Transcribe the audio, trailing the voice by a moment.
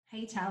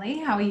Hey Tally,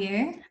 how are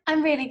you?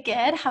 I'm really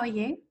good. How are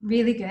you?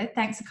 Really good.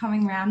 Thanks for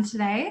coming round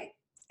today.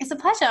 It's a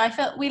pleasure. I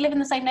feel we live in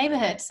the same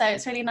neighbourhood, so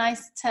it's really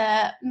nice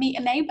to meet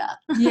a neighbour.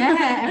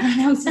 Yeah, everyone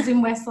else is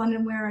in West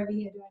London. We're over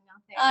here doing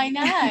nothing. I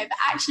know, but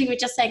actually we're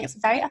just saying it's a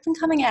very up and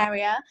coming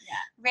area. Yeah.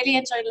 Really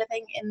enjoy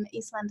living in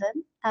East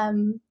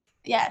London.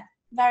 Yeah,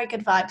 very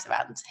good vibes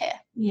around here.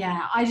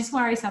 Yeah, I just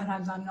worry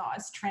sometimes I'm not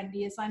as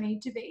trendy as I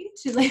need to be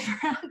to live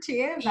around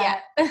here. But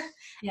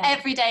Yeah.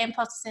 Everyday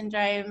imposter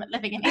syndrome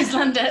living in East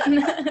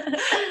London.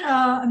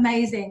 Oh,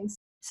 amazing.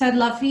 So I'd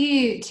love for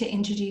you to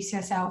introduce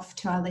yourself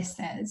to our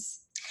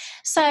listeners.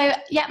 So,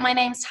 yeah, my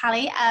name's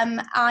Tally.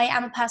 I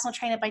am a personal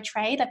trainer by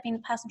trade. I've been a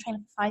personal trainer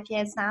for 5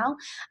 years now,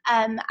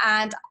 and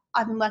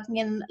I've been working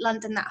in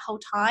London that whole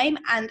time.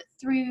 And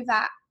through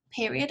that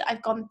period,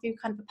 I've gone through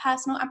kind of a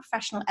personal and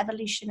professional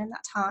evolution in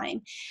that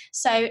time.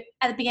 So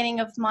at the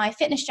beginning of my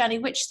fitness journey,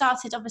 which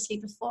started obviously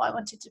before I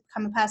wanted to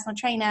become a personal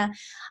trainer,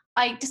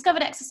 I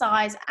discovered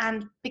exercise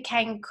and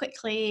became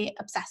quickly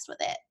obsessed with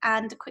it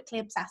and quickly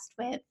obsessed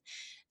with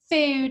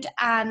food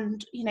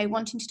and,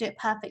 wanting to do it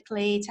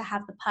perfectly, to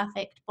have the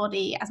perfect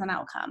body as an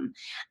outcome.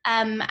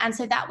 And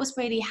so that was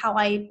really how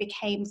I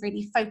became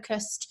really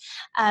focused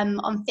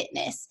on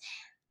fitness.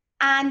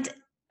 And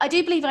I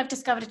do believe I've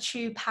discovered a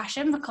true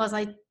passion because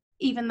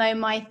even though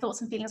my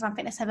thoughts and feelings on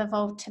fitness have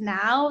evolved to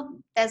now,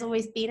 there's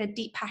always been a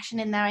deep passion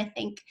in there, I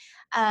think,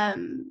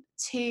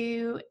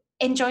 to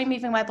enjoy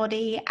moving my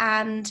body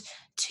and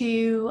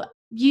to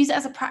use it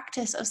as a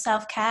practice of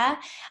self-care,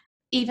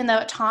 even though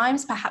at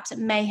times perhaps it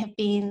may have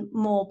been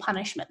more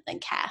punishment than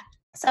care.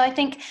 So I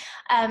think,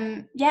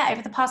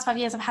 over the past 5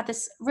 years, I've had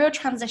this real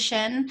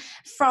transition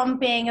from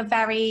being a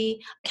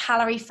very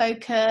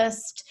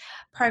calorie-focused,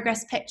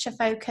 progress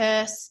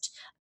picture-focused,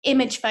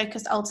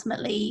 image-focused,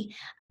 ultimately,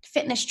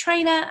 fitness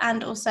trainer,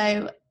 and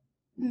also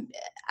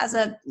as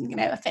a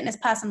fitness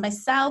person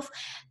myself,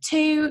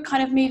 to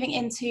kind of moving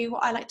into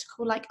what I like to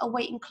call like a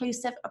weight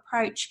inclusive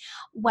approach,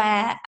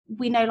 where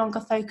we no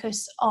longer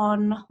focus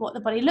on what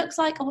the body looks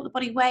like or what the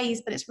body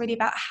weighs, but it's really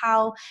about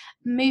how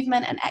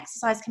movement and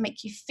exercise can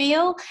make you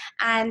feel,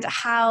 and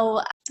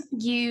how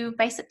you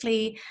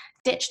basically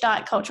ditch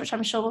diet culture, which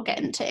I'm sure we'll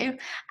get into,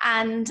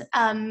 and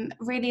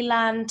really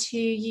learn to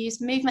use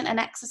movement and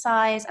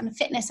exercise and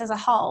fitness as a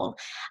whole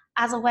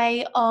as a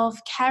way of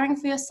caring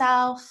for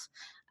yourself,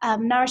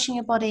 nourishing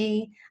your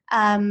body,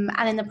 and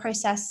in the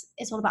process,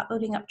 it's all about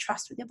building up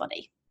trust with your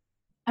body.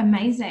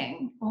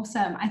 Amazing.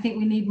 Awesome. I think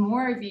we need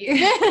more of you.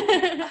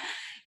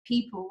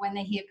 People, when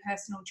they hear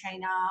personal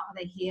trainer or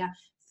they hear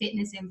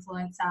fitness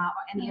influencer or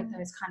any of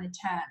those kind of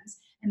terms,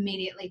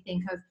 immediately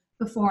think of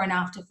before and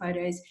after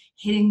photos,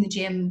 hitting the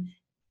gym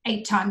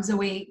 8 times a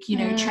week,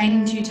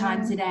 training 2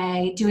 times a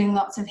day, doing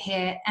lots of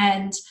HIIT.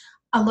 And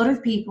a lot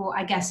of people,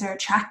 I guess, are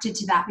attracted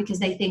to that because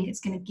they think it's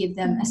going to give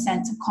them a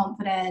sense of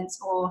confidence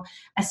or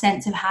a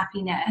sense of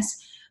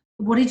happiness.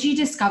 What did you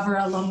discover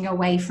along your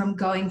way from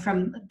going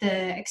from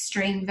the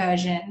extreme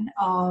version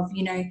of,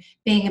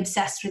 being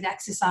obsessed with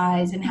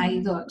exercise and how you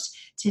looked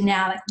to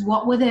now, like,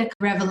 what were the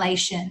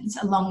revelations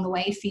along the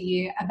way for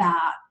you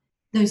about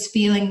those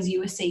feelings you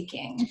were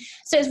seeking?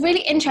 So it's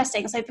really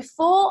interesting. So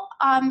before,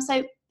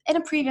 in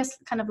a previous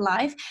kind of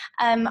life,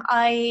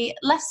 I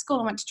left school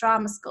and went to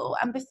drama school.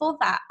 And before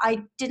that,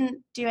 I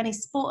didn't do any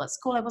sport at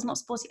school. I was not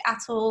sporty at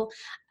all.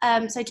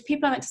 So to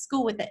people I went to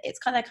school with, it's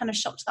kind of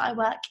shocked that I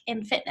work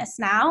in fitness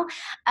now.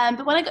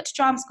 But when I got to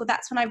drama school,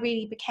 that's when I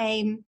really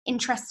became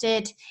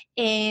interested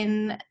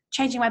in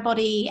changing my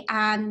body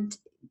and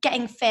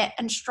getting fit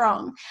and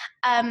strong.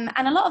 And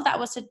a lot of that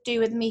was to do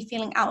with me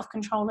feeling out of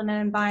control in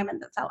an environment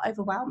that felt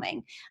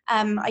overwhelming.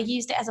 I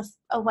used it as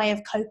a way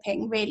of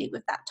coping, really,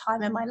 with that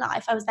time in my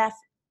life. I was there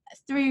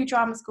through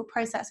drama school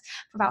process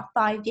for about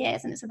 5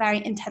 years, and it's a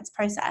very intense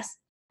process.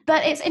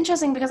 But it's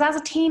interesting because as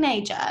a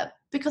teenager,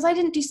 because I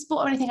didn't do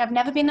sport or anything, I've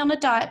never been on a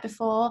diet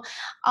before,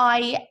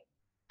 I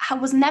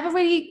was never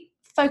really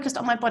focused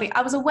on my body.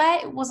 I was aware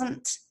it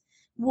wasn't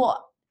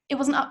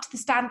up to the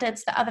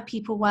standards that other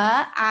people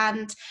were.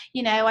 And,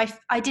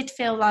 I did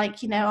feel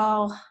like,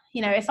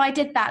 if I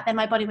did that, then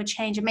my body would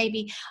change and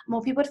maybe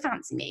more people would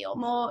fancy me or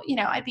more,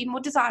 I'd be more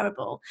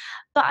desirable.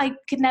 But I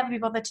could never be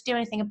bothered to do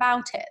anything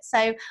about it.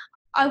 So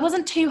I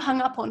wasn't too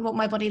hung up on what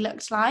my body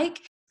looked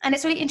like. And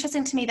it's really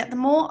interesting to me that the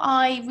more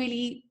I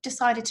really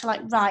decided to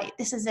right,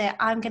 this is it,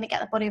 I'm going to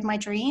get the body of my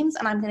dreams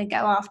and I'm going to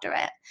go after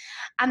it.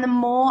 And the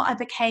more I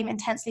became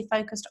intensely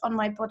focused on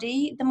my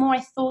body, the more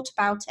I thought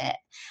about it.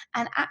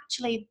 And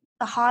actually,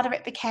 the harder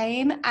it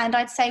became. And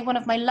I'd say one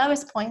of my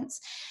lowest points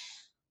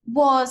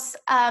was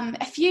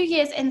a few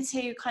years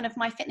into kind of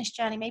my fitness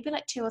journey, maybe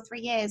like 2 or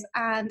 3 years.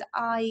 And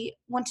I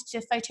wanted to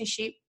do a photo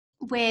shoot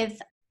with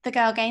the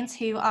Girl Gains,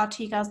 who are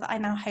 2 girls that I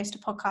now host a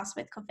podcast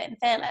with called Fit and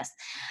Fearless.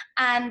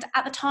 And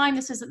at the time,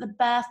 this was at the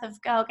birth of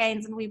Girl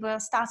Gains, and we were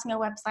starting our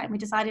website, and we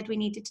decided we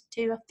needed to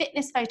do a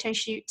fitness photo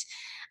shoot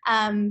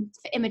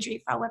for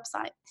imagery for our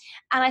website.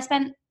 And I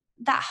spent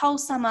that whole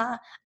summer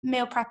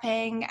meal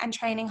prepping and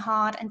training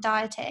hard and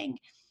dieting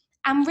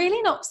and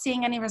really not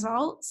seeing any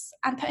results,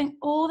 and putting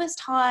all this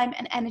time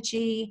and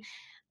energy,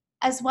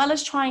 as well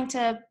as trying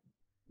to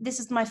this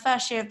is my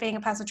first year of being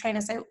a personal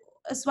trainer. So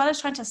as well as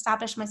trying to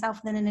establish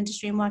myself within an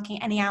industry and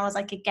working any hours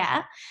I could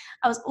get,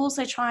 I was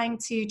also trying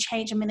to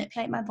change and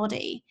manipulate my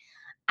body.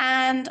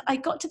 And I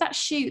got to that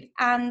shoot,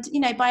 and, you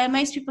know, by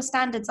most people's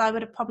standards, I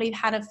would have probably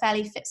had a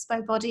fairly fit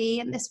spo body.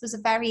 And this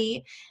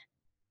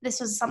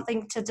was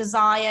something to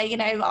desire. You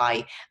know,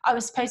 I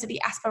was supposed to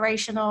be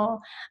aspirational.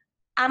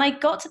 And I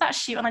got to that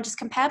shoot and I just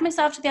compared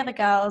myself to the other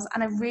girls,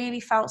 and I really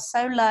felt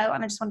so low,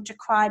 and I just wanted to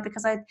cry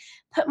because I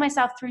put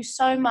myself through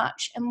so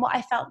much, and what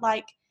I felt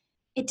like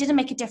it didn't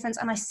make a difference,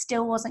 and I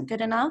still wasn't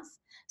good enough.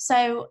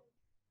 So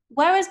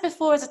whereas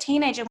before as a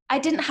teenager, I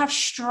didn't have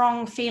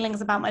strong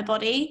feelings about my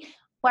body,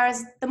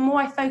 whereas the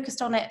more I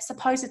focused on it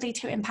supposedly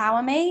to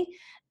empower me,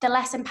 the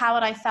less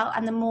empowered I felt,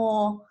 and the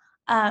more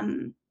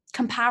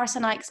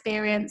comparison I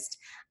experienced,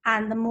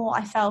 and the more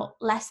I felt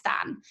less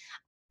than.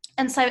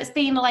 And so it's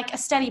been like a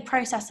steady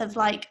process of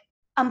like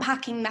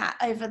unpacking that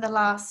over the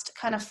last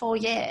kind of 4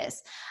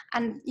 years,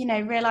 and, you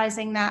know,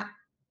 realizing that,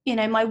 you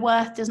know, my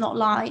worth does not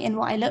lie in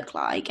what I look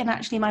like, and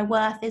actually my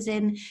worth is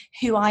in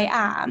who I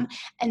am.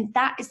 And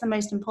that is the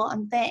most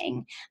important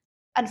thing.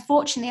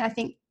 Unfortunately, I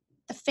think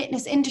the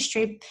fitness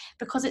industry,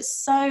 because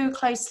it's so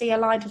closely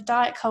aligned with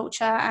diet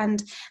culture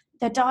and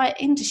the diet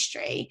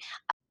industry,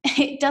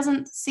 it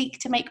doesn't seek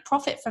to make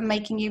profit from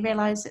making you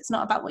realize it's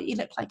not about what you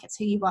look like, it's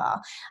who you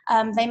are.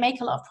 They make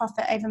a lot of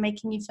profit over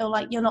making you feel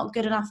like you're not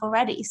good enough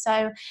already.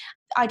 So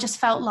I just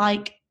felt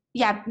like,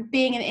 yeah,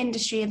 being in the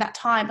industry at that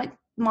time, like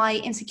my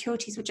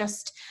insecurities were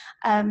just,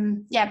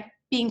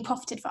 being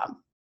profited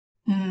from.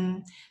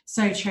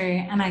 So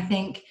true. And I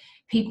think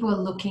people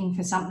are looking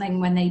for something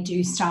when they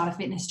do start a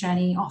fitness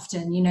journey.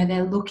 Often, you know,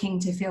 they're looking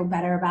to feel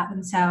better about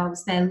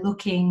themselves. They're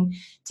looking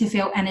to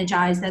feel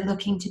energized. They're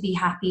looking to be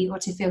happy, or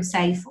to feel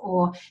safe,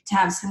 or to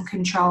have some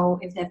control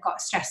if they've got a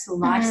stressful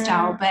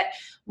lifestyle. But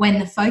when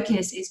the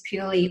focus is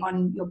purely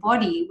on your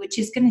body, which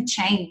is going to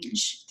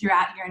change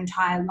throughout your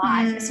entire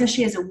life,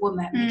 especially as a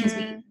woman, because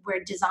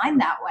we're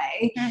designed that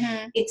way,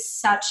 it's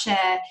such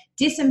a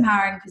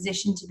disempowering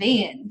position to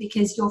be in,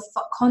 because you're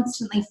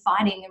constantly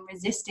fighting and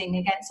resisting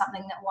against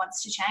something that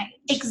wants to change.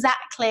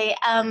 Exactly.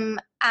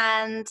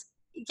 And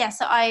yeah,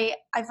 so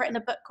I've written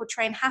a book called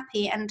Train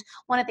Happy, and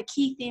one of the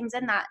key themes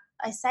in that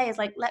I say is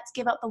like, let's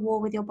give up the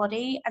war with your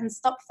body and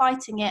stop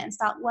fighting it and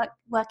start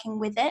working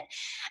with it.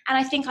 And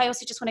I think I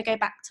also just want to go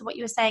back to what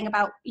you were saying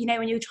about, you know,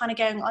 when you're trying to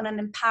go on an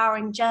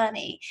empowering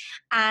journey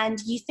and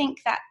you think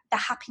that the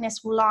happiness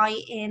will lie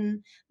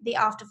in the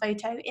after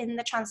photo, in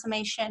the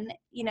transformation,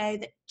 you know,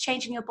 that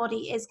changing your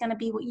body is going to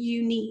be what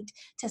you need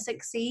to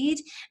succeed.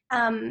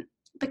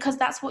 Because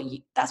that's what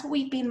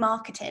we've been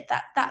marketed.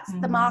 That's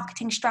the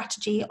marketing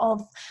strategy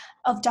of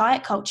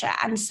diet culture.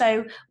 And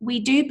so we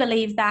do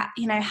believe that,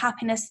 you know,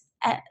 happiness,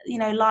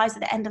 lies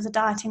at the end of the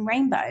dieting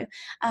rainbow,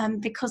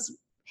 because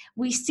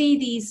we see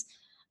these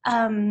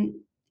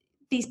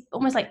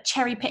almost like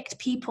cherry-picked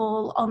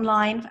people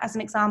online, as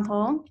an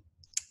example,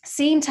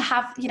 seem to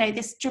have, you know,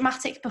 this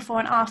dramatic before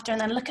and after,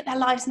 and then look at their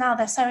lives now,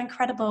 they're so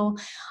incredible,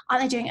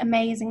 aren't they doing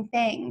amazing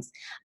things?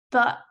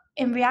 But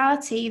in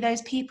reality,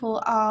 those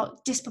people are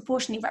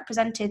disproportionately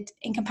represented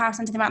in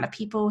comparison to the amount of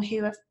people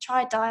who have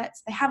tried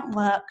diets, they haven't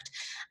worked,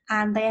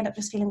 and they end up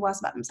just feeling worse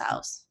about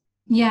themselves.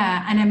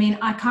 Yeah. And I mean,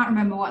 I can't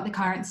remember what the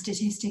current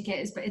statistic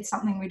is, but it's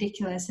something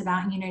ridiculous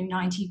about, you know,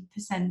 90%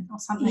 or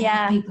something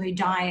of people who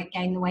diet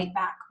gain the weight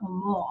back or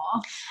more.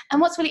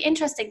 And what's really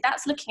interesting,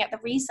 that's looking at the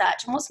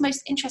research. And what's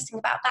most interesting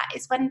about that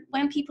is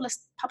when people are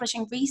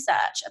publishing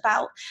research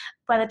about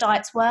whether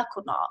diets work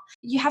or not,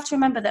 you have to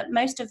remember that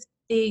most of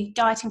the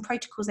dieting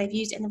protocols they've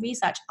used in the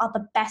research are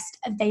the best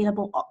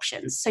available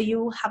options. So you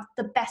will have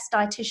the best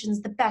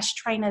dietitians, the best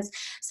trainers,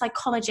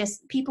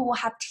 psychologists. People will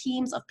have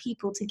teams of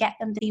people to get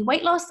them the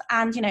weight loss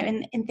and, you know,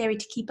 in theory,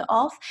 to keep it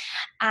off.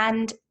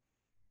 And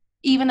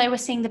even though we're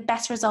seeing the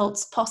best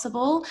results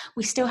possible,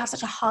 we still have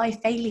such a high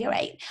failure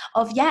rate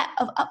of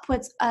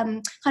upwards,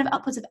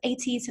 upwards of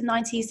 80 to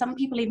 90. Some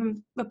people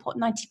even report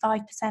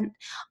 95%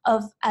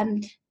 of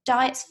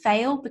diets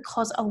fail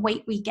because of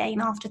weight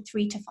regain after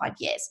 3 to 5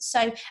 years.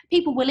 So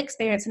people will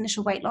experience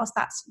initial weight loss.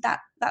 That's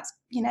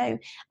you know,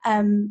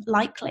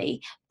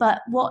 likely.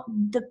 But what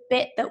the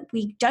bit that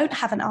we don't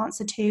have an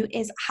answer to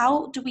is,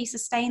 how do we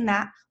sustain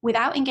that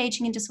without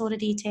engaging in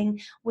disordered eating,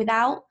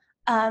 without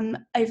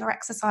over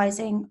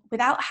exercising,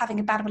 without having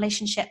a bad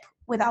relationship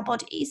with our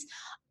bodies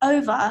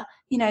over,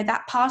 you know,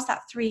 that past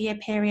that 3-year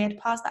period,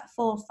 past that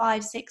 4,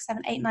 5, 6,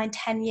 7, 8, 9,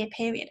 10-year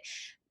period.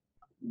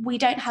 We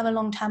don't have a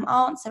long-term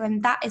answer.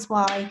 And that is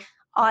why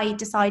I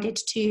decided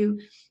to,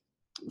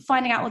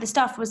 finding out all this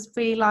stuff was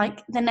really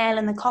like the nail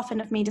in the coffin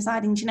of me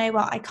deciding, do you know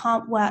what, I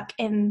can't work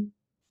in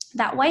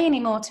that way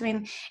anymore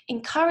to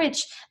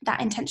encourage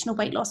that intentional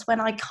weight loss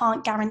when I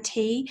can't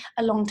guarantee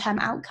a long-term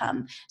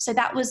outcome. So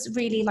that was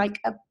really like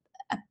a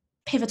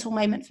pivotal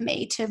moment for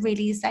me to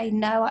really say,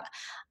 no,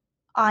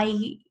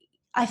 I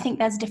think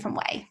there's a different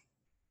way.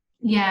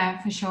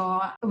 Yeah, for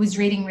sure. I was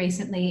reading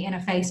recently in a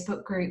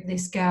Facebook group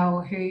this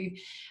girl who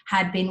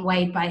had been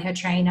weighed by her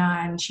trainer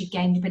and she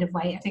gained a bit of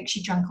weight. I think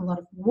she drank a lot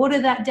of water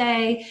that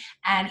day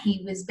and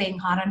he was being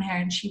hard on her,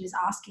 and she was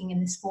asking in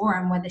this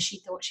forum whether she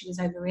thought she was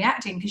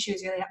overreacting because she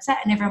was really upset,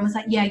 and everyone was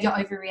like, yeah, you're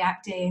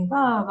overreacting,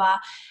 blah, blah, blah.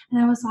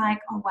 And I was like,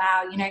 oh,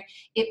 wow,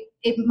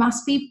 it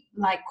must be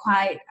like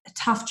quite a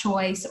tough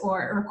choice,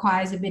 or it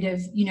requires a bit of,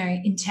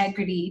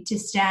 integrity to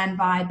stand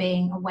by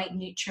being a weight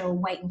neutral,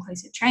 weight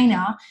inclusive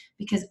trainer,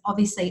 because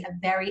obviously a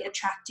very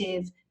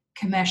attractive,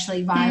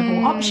 commercially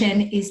viable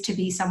option is to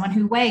be someone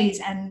who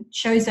weighs and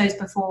shows those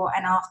before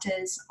and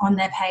afters on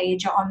their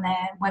page or on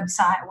their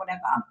website or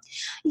whatever.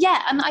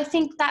 Yeah, and I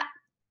think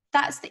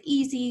that's the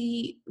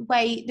easy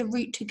way, the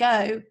route to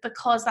go,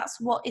 because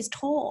that's what is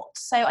taught.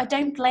 So I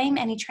don't blame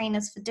any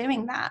trainers for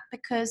doing that,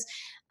 because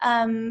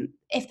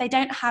if they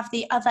don't have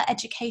the other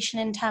education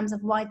in terms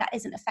of why that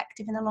isn't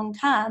effective in the long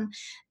term,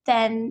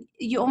 then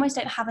you almost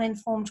don't have an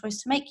informed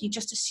choice to make. You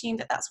just assume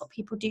that that's what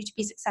people do to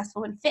be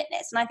successful in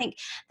fitness. And I think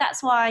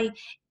that's why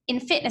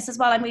in fitness as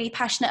well, I'm really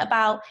passionate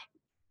about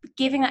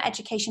giving that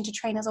education to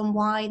trainers on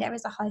why there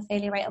is a high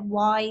failure rate, of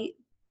why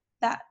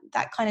that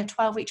kind of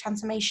 12-week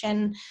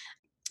transformation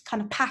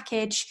kind of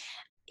package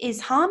is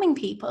harming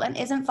people and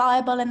isn't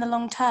viable in the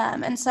long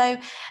term. And so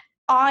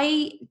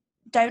I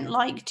don't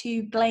like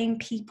to blame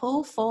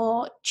people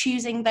for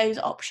choosing those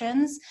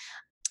options.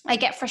 I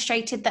get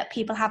frustrated that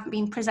people haven't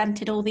been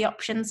presented all the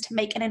options to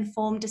make an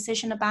informed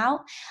decision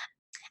about.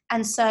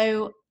 And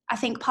so I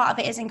think part of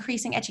it is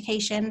increasing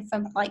education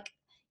from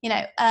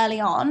early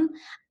on.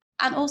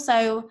 And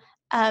also,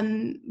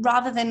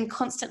 rather than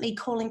constantly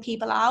calling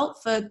people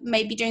out for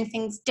maybe doing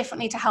things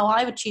differently to how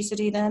I would choose to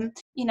do them,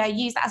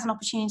 use that as an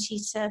opportunity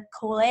to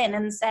call in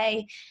and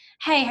say,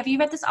 hey, have you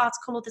read this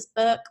article or this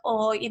book,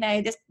 or,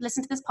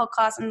 listen to this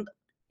podcast, and,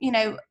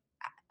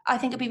 I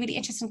think it'd be really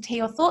interesting to hear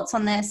your thoughts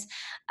on this.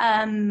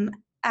 And,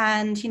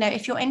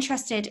 if you're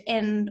interested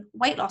in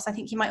weight loss, I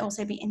think you might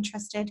also be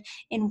interested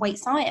in weight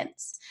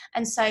science.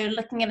 And so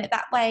looking at it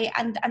that way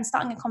and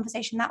starting a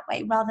conversation that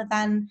way, rather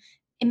than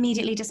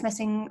immediately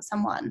dismissing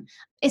someone.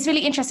 It's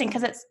really interesting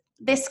because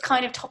this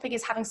kind of topic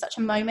is having such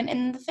a moment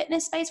in the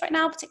fitness space right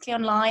now,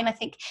 particularly online. I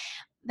think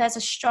there's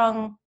a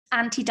strong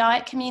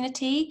anti-diet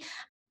community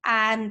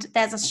and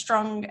there's a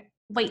strong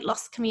weight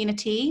loss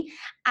community,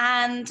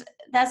 and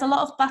there's a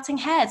lot of butting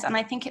heads. And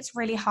I think it's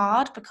really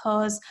hard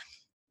because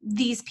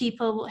these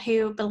people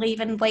who believe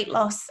in weight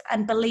loss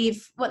and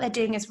believe what they're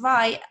doing is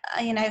right,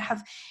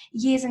 have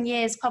years and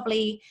years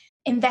probably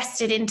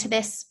invested into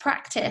this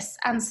practice.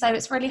 And so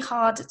it's really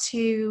hard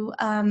to,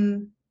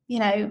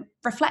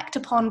 reflect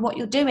upon what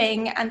you're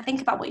doing and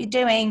think about what you're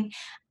doing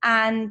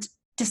and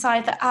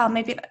decide that,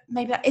 maybe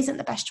that isn't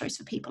the best choice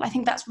for people. I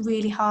think that's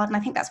really hard. And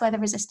I think that's where the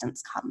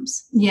resistance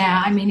comes.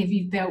 Yeah. I mean, if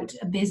you've built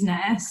a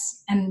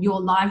business and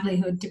your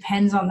livelihood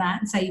depends on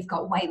that, and say you've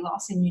got weight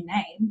loss in your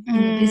name, in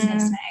the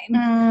business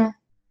name,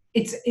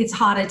 it's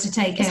harder to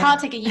take it's hard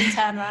to take a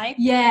U-turn, right?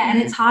 Yeah,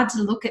 and it's hard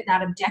to look at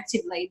that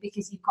objectively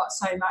because you've got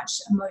so much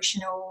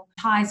emotional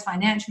ties,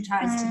 financial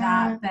ties to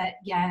that. But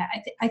yeah,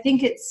 I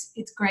think it's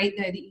great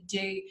though that you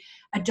do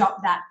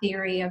adopt that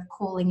theory of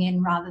calling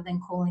in rather than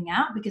calling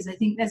out, because I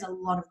think there's a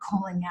lot of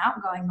calling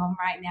out going on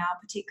right now,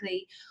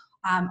 particularly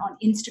on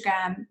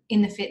Instagram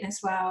in the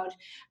fitness world.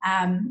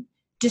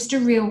 Just a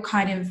real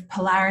kind of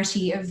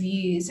polarity of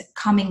views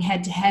coming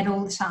head to head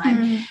all the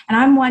time. And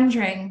I'm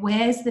wondering,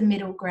 where's the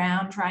middle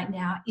ground right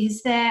now?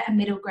 Is there a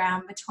middle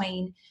ground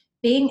between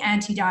being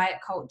anti-diet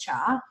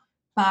culture,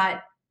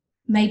 but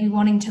maybe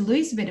wanting to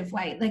lose a bit of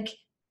weight? Like,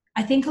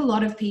 I think a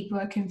lot of people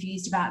are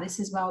confused about this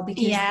as well,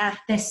 because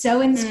they're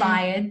so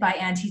inspired by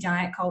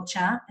anti-diet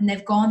culture and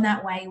they've gone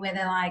that way where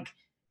they're like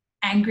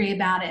angry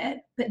about it,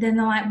 but then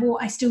they're like, well,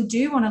 I still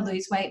do want to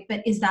lose weight,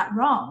 but is that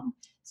wrong?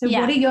 So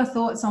what are your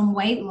thoughts on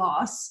weight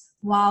loss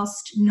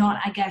whilst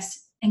not, I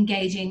guess,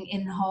 engaging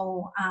in the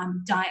whole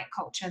diet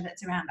culture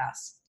that's around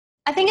us?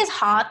 I think it's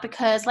hard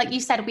because, like you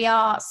said, we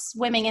are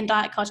swimming in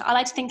diet culture. I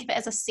like to think of it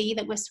as a sea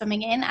that we're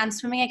swimming in, and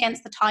swimming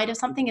against the tide of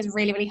something is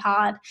really, really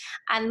hard.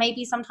 And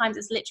maybe sometimes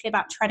it's literally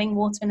about treading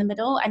water in the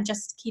middle and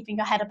just keeping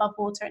your head above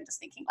water and just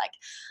thinking like,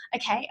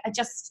 okay,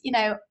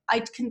 I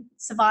can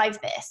survive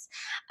this.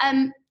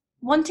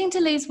 Wanting to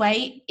lose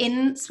weight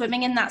in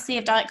swimming in that sea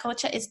of diet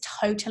culture is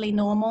totally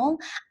normal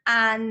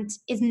and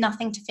is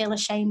nothing to feel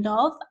ashamed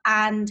of.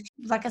 And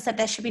like I said,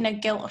 there should be no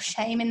guilt or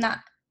shame in that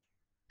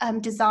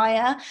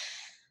desire.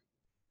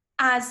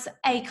 As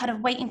a kind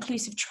of weight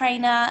inclusive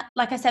trainer,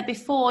 like I said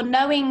before,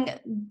 knowing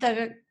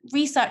the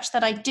research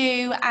that I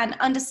do and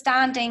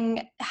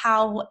understanding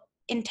how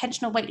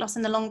intentional weight loss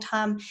in the long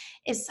term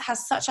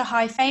has such a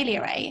high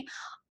failure rate,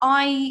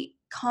 I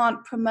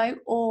can't promote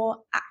or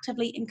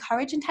actively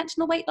encourage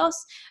intentional weight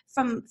loss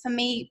for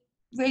me,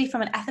 really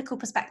from an ethical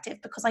perspective,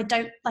 because I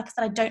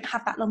don't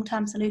have that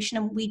long-term solution,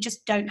 and we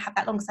just don't have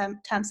that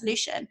long-term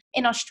solution.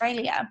 In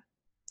Australia,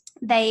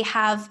 they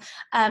have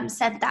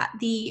said that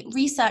the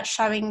research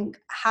showing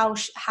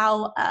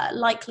how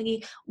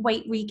likely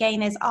weight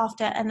regain is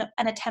after an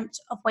attempt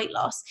of weight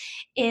loss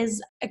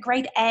is a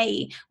grade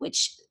A,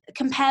 which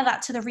compare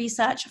that to the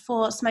research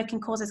for smoking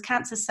causes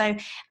cancer. So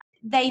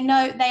they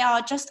know they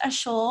are just as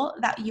sure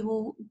that you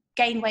will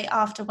gain weight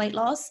after weight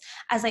loss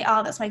as they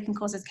are that smoking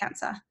causes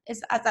cancer,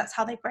 as that's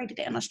how they've graded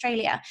it in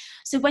Australia.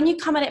 So when you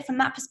come at it from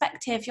that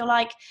perspective, you're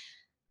like,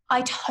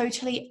 I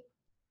totally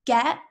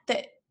get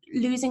that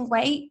losing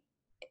weight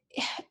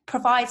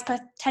provides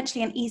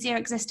potentially an easier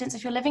existence.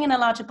 If you're living in a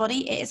larger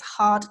body, it is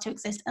hard to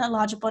exist in a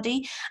larger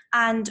body,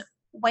 and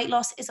weight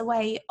loss is a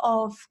way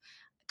of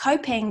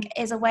coping,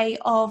 is a way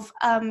of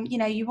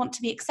you want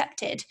to be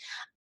accepted.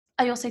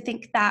 I also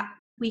think that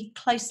we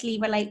closely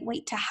relate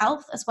weight to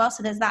health as well,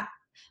 so there's that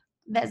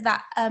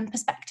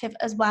perspective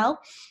as well.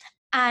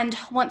 And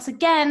once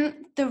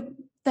again,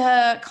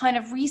 the kind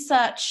of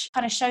research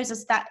kind of shows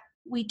us that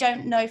we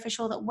don't know for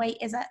sure that weight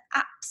is an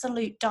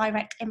absolute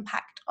direct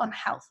impact on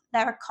health.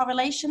 There are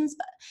correlations,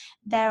 but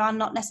there are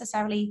not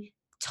necessarily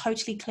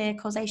totally clear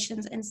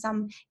causations in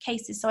some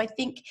cases. So I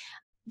think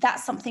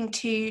that's something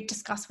to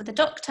discuss with a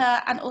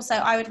doctor. And also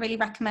I would really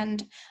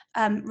recommend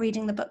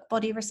reading the book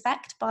Body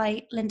Respect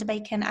by Linda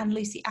Bacon and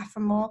Lucy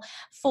Aframore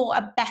for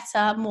a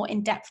better, more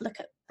in-depth look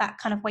at that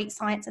kind of weight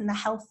science and the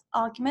health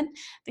argument,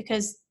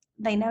 because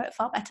they know it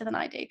far better than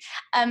I do.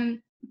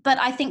 But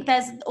I think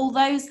there's all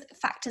those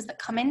factors that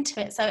come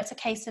into it. So it's a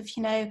case of,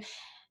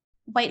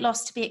 weight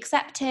loss to be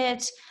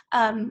accepted,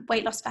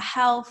 weight loss for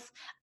health.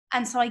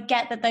 And so I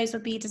get that those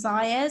would be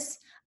desires.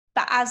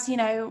 But as,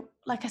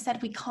 like I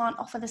said, we can't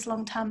offer this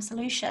long-term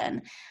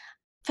solution.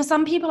 For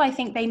some people, I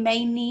think they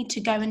may need to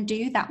go and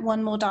do that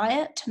one more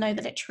diet to know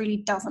that it truly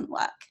doesn't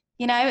work.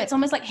 It's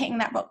almost like hitting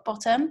that rock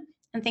bottom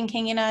and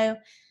thinking, okay,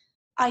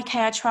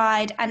 I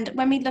tried. And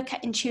when we look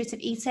at intuitive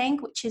eating,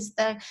 which is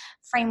the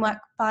framework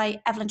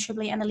by Evelyn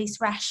Tribbley and Elise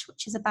Resch,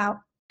 which is about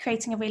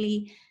creating a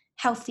really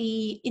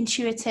healthy,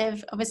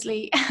 intuitive,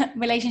 obviously,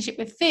 relationship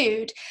with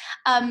food,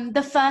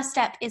 the first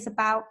step is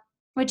about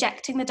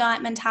rejecting the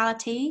diet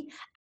mentality,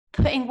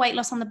 putting weight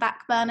loss on the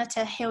back burner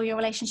to heal your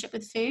relationship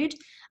with food.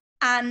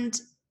 And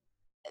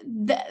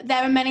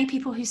there are many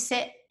people who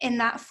sit in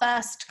that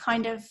first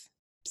kind of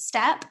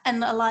step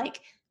and are like,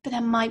 but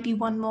there might be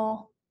one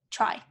more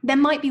try. There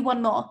might be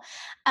one more.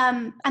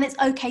 And it's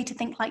okay to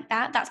think like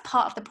that. That's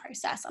part of the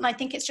process. And I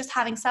think it's just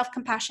having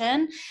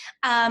self-compassion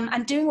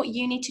and doing what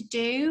you need to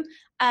do,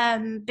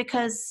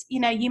 because,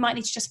 you might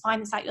need to just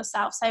find this out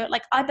yourself. So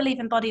I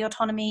believe in body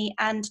autonomy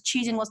and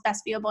choosing what's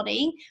best for your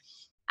body.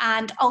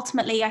 And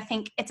ultimately, I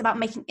think it's about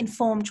making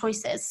informed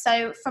choices.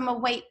 So from a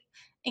weight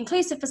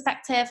inclusive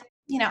perspective,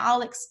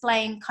 I'll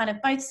explain kind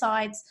of both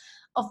sides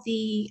of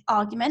the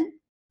argument,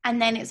 and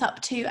then it's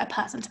up to a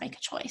person to make a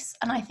choice.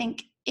 And I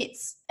think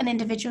it's an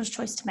individual's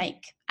choice to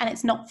make, and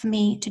it's not for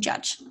me to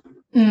judge.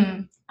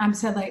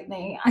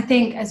 Absolutely. I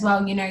think as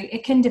well,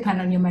 it can depend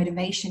on your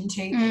motivation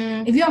too.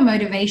 If your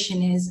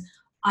motivation is,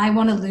 I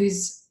want to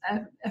lose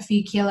a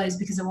few kilos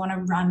because I want to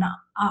run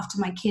after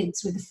my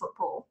kids with a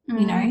football,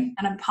 and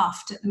I'm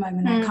puffed at the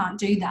moment, I can't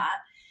do that.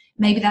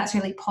 Maybe that's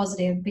really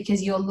positive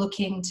because you're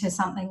looking to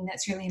something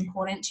that's really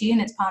important to you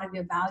and it's part of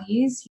your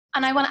values.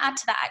 And I want to add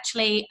to that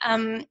actually.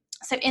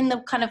 So in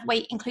the kind of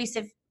weight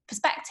inclusive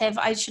perspective,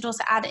 I should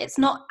also add, it's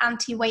not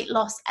anti-weight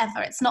loss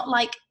ever. It's not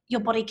like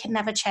your body can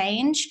never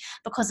change,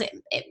 because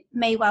it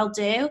may well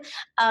do.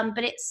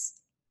 But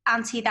it's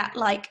anti that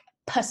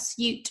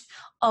pursuit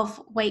of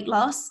weight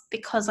loss,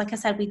 because like I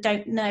said, we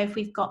don't know if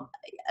we've got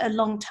a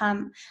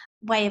long-term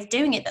way of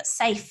doing it that's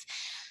safe.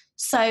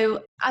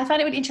 So I find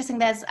it really interesting.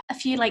 There's a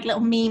few little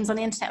memes on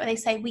the internet where they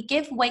say we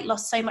give weight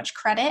loss so much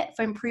credit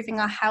for improving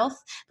our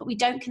health, but we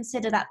don't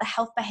consider that the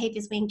health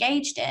behaviors we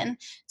engaged in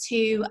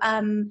to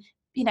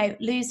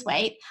lose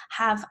weight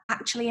have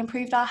actually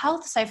improved our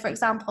health. So for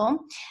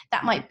example,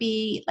 that might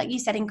be, like you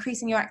said,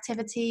 increasing your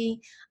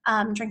activity,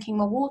 drinking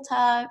more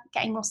water,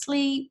 getting more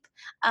sleep,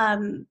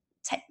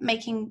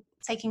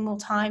 taking more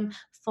time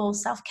for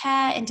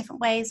self-care in different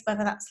ways,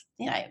 whether that's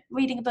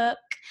reading a book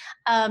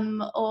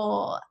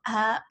or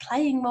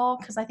playing more,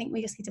 because I think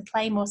we just need to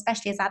play more,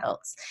 especially as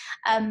adults,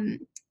 and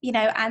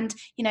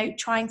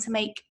trying to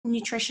make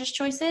nutritious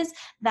choices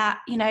that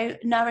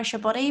nourish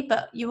your body,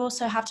 but you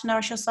also have to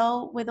nourish your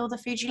soul with all the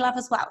food you love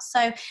as well.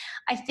 So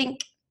I think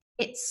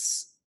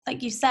it's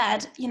like you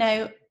said,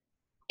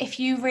 if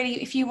you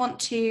want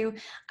to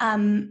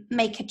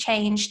make a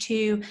change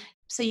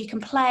so you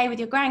can play with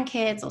your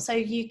grandkids, or so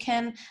you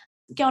can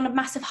go on a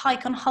massive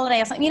hike on holiday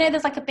or something,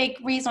 there's a big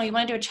reason, or you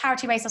want to do a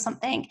charity race or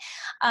something.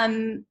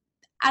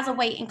 As a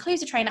weight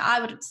inclusive trainer, I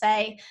would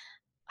say,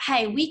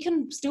 hey, we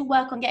can still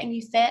work on getting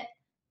you fit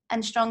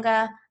and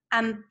stronger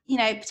and,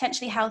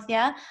 potentially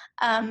healthier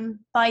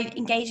by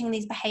engaging in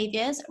these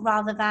behaviors,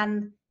 rather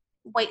than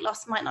weight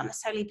loss might not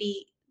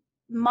necessarily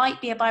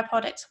might be a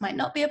byproduct, might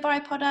not be a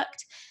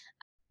byproduct.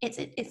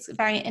 It's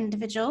very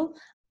individual.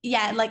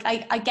 Yeah,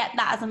 I get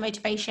that as a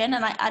motivation,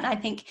 and I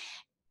think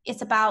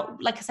it's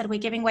about, like I said, we're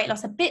giving weight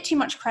loss a bit too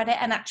much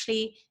credit, and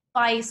actually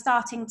by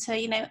starting to,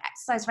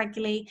 exercise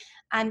regularly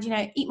and,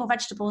 eat more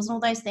vegetables and all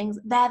those things,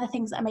 they're the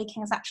things that are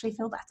making us actually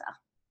feel better.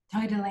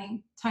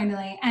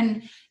 Totally.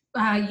 And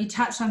you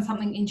touched on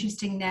something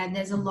interesting there.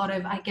 There's a lot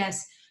of, I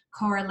guess,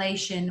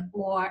 correlation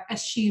or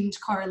assumed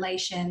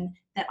correlation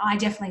that I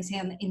definitely see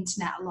on the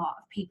internet a lot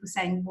of people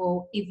saying,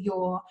 well, if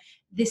you're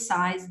this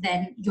size,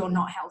 then you're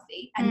not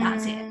healthy, and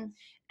that's it.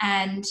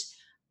 And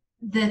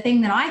the thing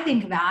that I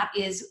think about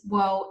is,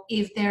 well,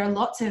 if there are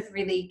lots of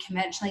really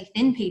conventionally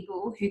thin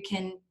people who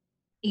can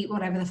eat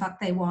whatever the fuck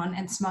they want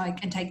and smoke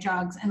and take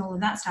drugs and all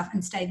of that stuff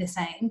and stay the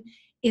same,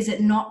 is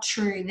it not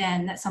true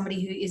then that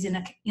somebody who is in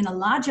a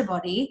larger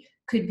body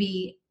could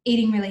be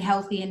eating really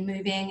healthy and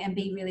moving and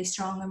be really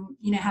strong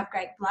and, have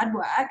great blood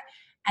work,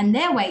 and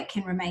their weight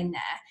can remain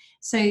there?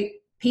 So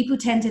people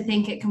tend to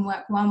think it can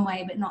work one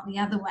way but not the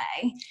other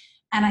way.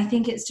 And I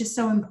think it's just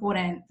so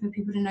important for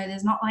people to know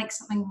there's not like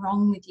something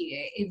wrong with you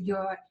if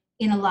you're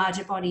in a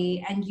larger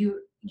body and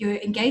you're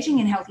engaging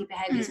in healthy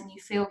behaviors and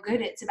you feel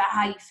good. It's about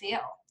how you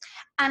feel.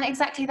 And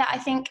exactly that. I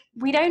think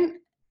we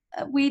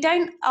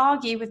don't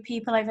argue with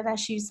people over their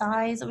shoe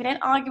size, or we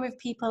don't argue with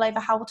people over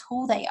how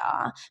tall they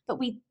are, but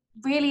we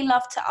really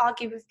love to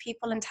argue with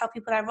people and tell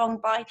people they're wrong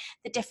by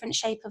the different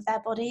shape of their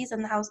bodies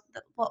and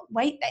what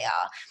weight they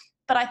are.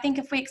 But I think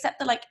if we accept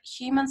that, like,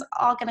 humans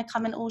are going to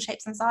come in all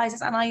shapes and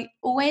sizes, and I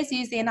always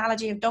use the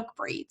analogy of dog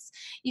breeds.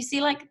 You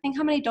see, like, think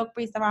how many dog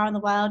breeds there are in the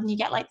world, and you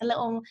get like the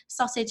little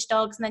sausage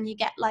dogs, and then you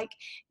get like,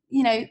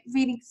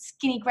 really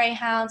skinny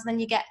greyhounds, and then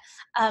you get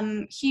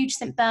huge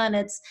St.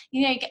 Bernards.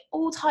 You get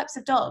all types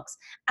of dogs,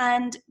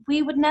 and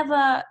we would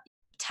never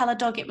tell a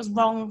dog it was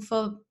wrong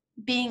for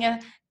being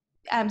a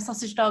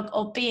sausage dog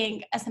or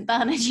being a St.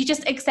 Bernard. You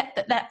just accept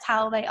that that's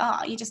how they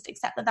are. You just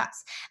accept that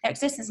that's their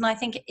existence. And I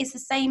think it's the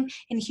same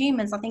in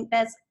humans. I think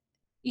there's,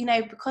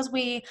 because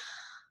we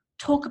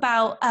talk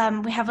about,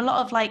 we have a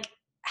lot of like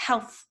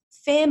health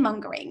fear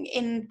mongering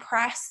in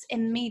press,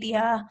 in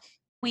media.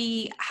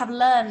 We have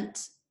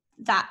learned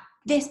that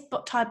this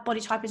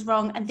body type is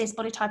wrong and this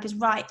body type is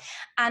right,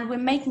 and we're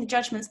making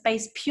judgments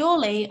based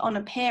purely on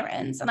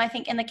appearance. And I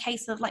think in the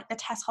case of like the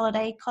Tess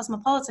Holliday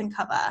Cosmopolitan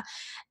cover,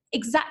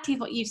 exactly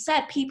what you've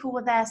said, people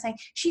were there saying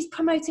she's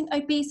promoting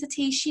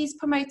obesity, she's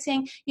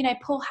promoting,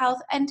 poor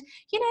health, and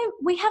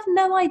we have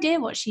no idea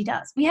what she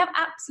does. We have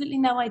absolutely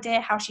no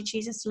idea how she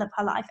chooses to live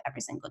her life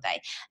every single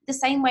day. The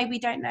same way we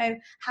don't know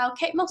how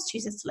Kate Moss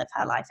chooses to live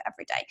her life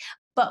every day.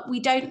 But we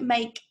don't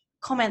make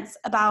comments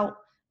about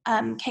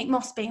Kate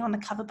Moss being on the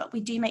cover, but we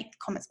do make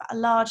comments about a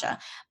larger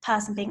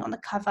person being on the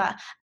cover.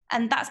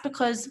 And that's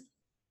because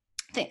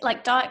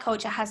like diet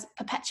culture has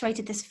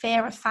perpetuated this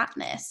fear of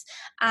fatness,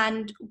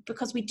 and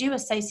because we do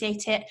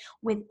associate it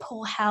with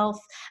poor health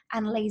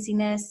and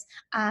laziness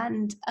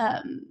and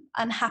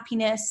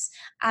unhappiness,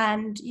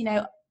 and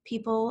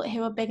people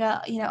who are bigger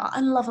are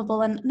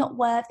unlovable and not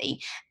worthy,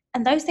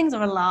 and those things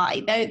are a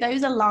lie.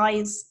 Those are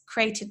lies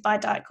created by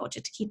diet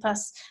culture to keep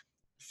us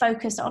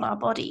focused on our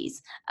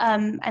bodies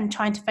and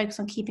trying to focus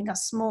on keeping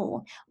us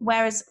small,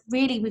 whereas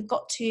really we've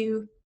got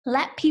to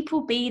let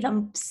people be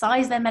the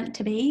size they're meant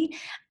to be.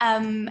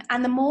 And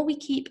the more we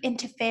keep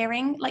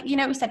interfering, like,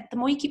 we said, the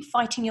more you keep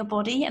fighting your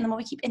body and the more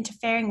we keep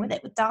interfering with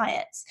it with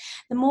diets,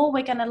 the more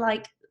we're going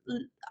to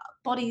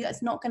body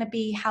that's not going to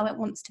be how it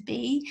wants to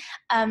be.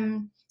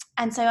 And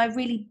so I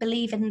really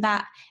believe in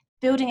that,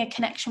 building a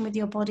connection with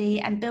your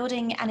body and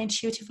building an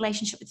intuitive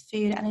relationship with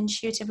food and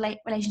intuitive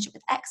relationship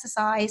with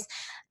exercise,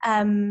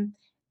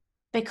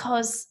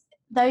 because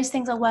those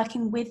things are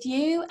working with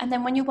you. And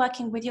then when you're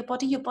working with your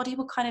body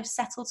will kind of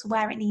settle to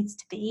where it needs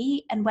to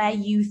be and where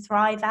you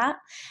thrive at.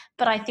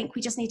 But I think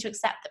we just need to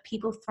accept that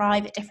people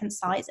thrive at different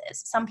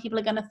sizes. Some people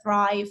are going to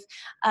thrive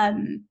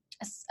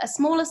a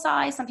smaller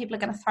size, some people are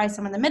going to thrive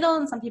somewhere in the middle,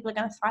 and some people are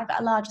going to thrive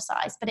at a larger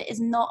size. But it is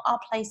not our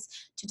place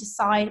to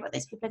decide what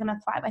those people are going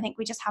to thrive. I think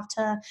we just have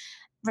to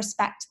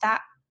respect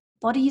that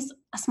bodies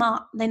are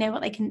smart. They know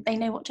what they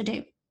know what to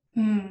do.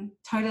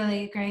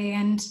 Totally agree.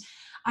 And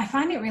I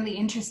find it really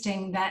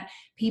interesting that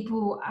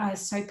people are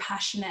so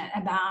passionate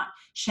about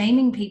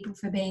shaming people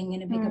for being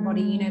in a bigger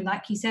body.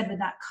 Like you said, with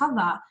that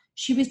cover,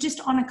 she was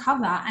just on a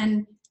cover,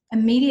 and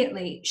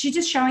immediately she's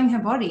just showing her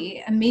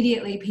body.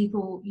 Immediately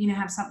people,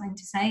 have something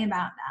to say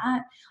about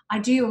that. I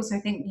do also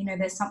think,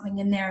 there's something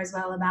in there as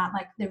well about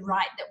like the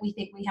right that we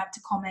think we have to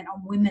comment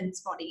on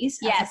women's bodies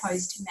as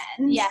opposed to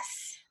men's.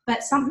 Yes.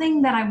 But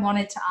something that I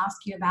wanted to ask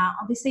you about,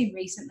 obviously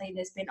recently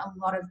there's been a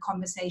lot of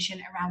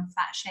conversation around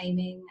fat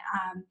shaming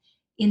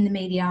in the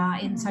media,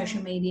 in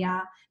social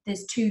media.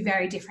 There's two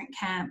very different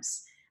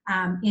camps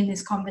in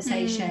this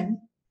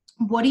conversation.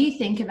 What do you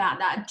think about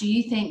that? Do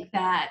you think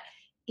that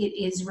it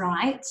is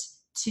right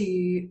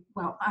to,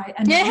 well,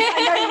 I know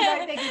you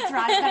don't think it's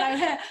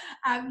right,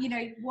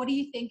 but what do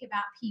you think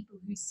about people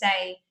who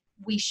say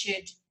we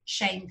should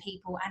shame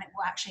people and it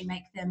will actually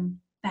make them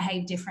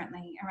behave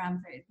differently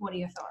around food? What are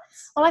your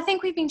thoughts? Well, I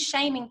think we've been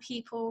shaming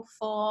people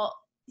for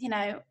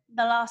the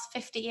last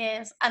 50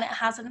 years, and it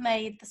hasn't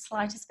made the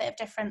slightest bit of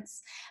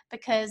difference,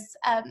 because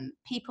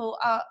people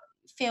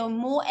feel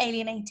more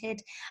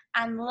alienated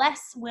and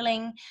less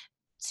willing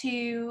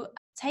to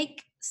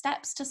take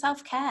steps to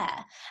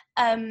self-care.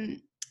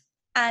 And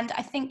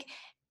I think,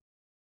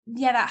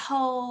 that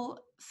whole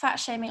fat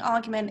shaming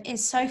argument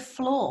is so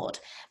flawed.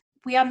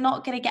 We are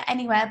not going to get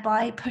anywhere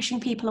by pushing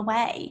people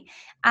away.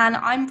 And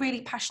I'm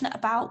really passionate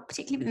about,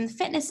 particularly within the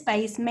fitness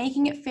space,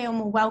 making it feel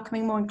more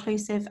welcoming, more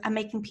inclusive, and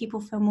making people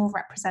feel more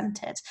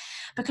represented.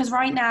 Because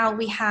right now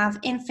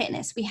in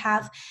fitness, we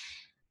have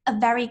a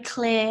very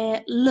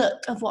clear look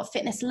of what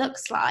fitness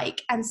looks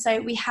like. And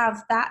so we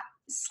have that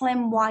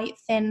slim, white,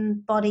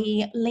 thin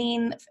body,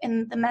 lean.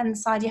 In the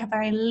men's side, you have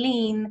very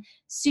lean,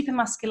 super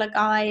muscular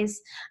guys.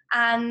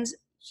 And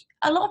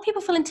a lot of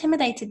people feel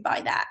intimidated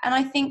by that. And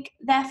I think,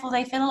 therefore,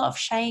 they feel a lot of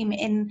shame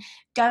in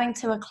going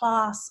to a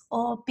class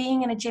or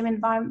being in a gym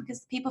environment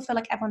because people feel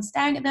like everyone's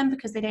staring at them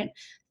because they don't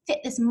fit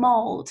this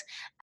mold.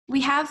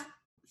 We have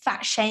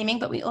fat shaming,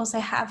 but we also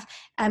have,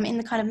 in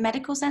the kind of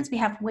medical sense, we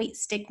have weight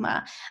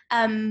stigma.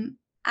 And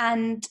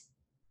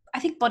I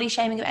think body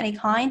shaming of any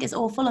kind is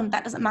awful, and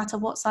that doesn't matter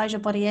what size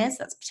your body is.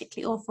 That's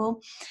particularly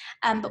awful.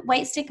 But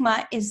weight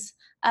stigma is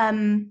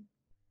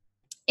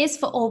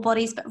for all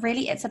bodies, but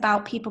really it's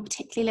about people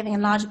particularly living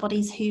in larger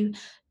bodies who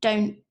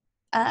don't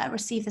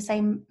receive the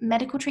same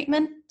medical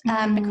treatment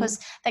because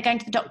they're going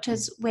to the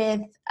doctors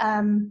with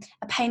a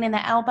pain in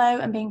their elbow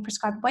and being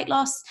prescribed weight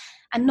loss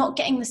and not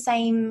getting the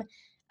same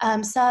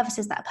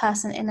services that a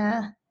person in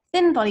a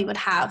thin body would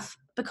have,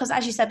 because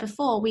as you said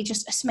before, we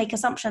just make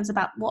assumptions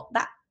about what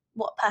a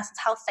person's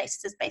health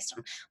status is based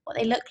on what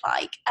they look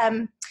like.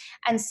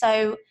 And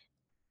so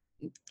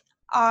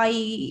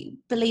I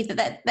believe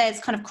that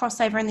there's kind of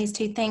crossover in these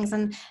two things,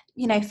 and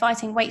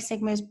fighting weight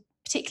stigma is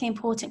particularly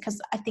important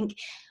because I think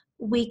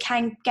we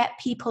can get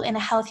people in a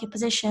healthier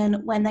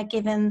position when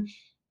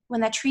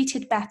they're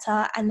treated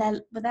better and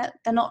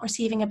they're not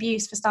receiving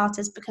abuse, for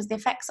starters, because the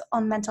effects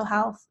on mental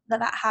health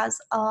that has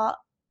are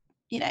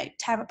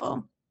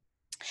terrible.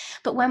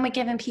 But when we're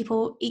giving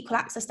people equal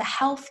access to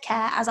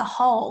healthcare as a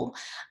whole,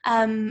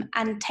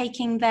 and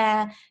taking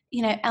their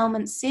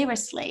ailments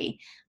seriously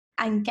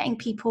and getting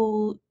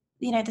people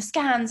the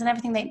scans and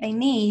everything that they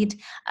need,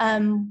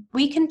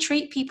 we can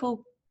treat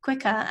people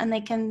quicker and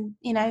they can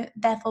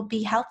therefore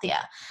be healthier.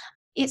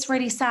 It's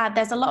really sad.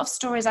 There's a lot of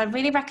stories. I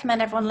really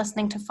recommend everyone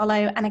listening to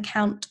follow an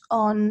account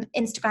on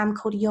Instagram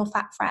called Your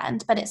Fat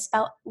Friend, but it's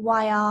spelled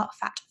YR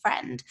Fat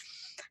Friend.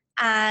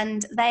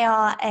 And they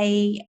are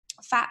a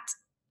fat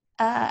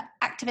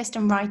activist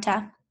and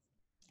writer.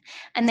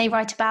 And they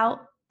write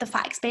about the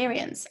fat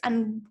experience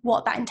and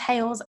what that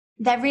entails.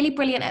 They're really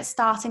brilliant at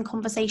starting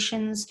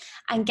conversations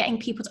and getting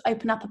people to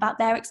open up about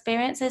their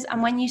experiences.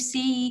 And when you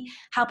see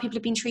how people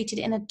have been treated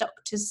in a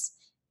doctor's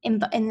in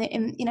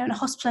a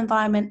hospital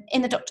environment,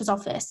 in the doctor's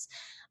office,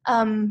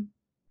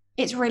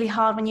 it's really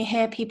hard when you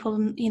hear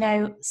people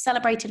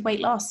celebrated weight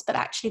loss, but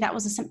actually that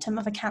was a symptom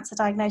of a cancer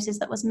diagnosis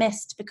that was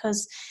missed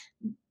because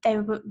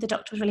the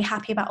doctor was really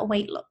happy about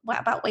weight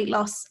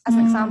loss, as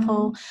an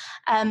example,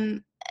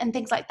 and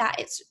things like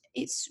that.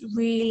 It's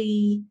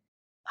really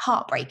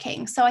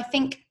heartbreaking. So I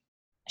think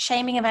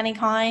shaming of any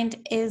kind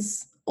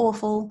is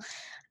awful.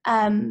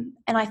 And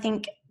I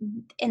think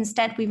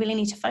instead we really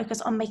need to focus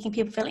on making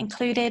people feel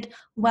included,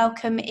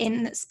 welcome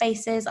in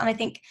spaces. And I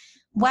think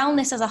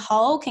wellness as a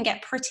whole can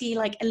get pretty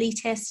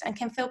elitist and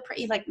can feel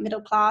pretty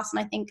middle class, and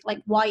I think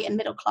white and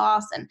middle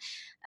class. And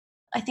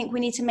I think we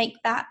need to make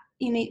that,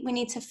 we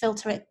need to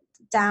filter it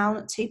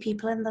down to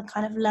people in the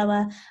kind of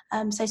lower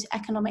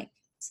socioeconomic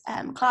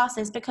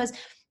classes, because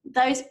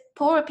those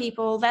poorer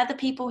people, they're the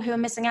people who are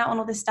missing out on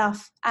all this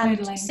stuff. And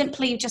totally.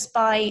 Simply just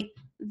by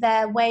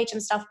their wage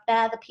and stuff,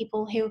 they're the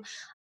people who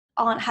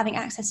aren't having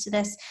access to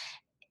this.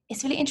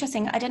 It's really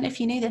interesting. I don't know if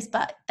you knew this,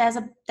 but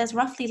there's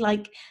roughly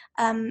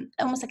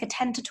almost a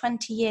 10 to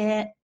 20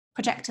 year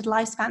projected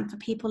lifespan for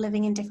people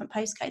living in different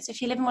postcodes. So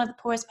if you live in one of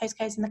the poorest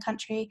postcodes in the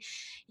country,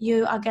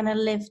 you are going to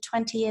live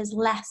 20 years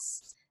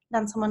less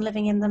than someone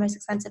living in the most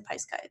expensive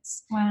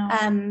postcodes.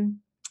 Wow.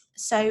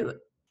 So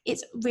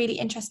it's really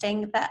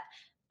interesting that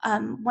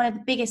one of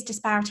the biggest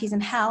disparities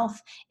in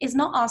health is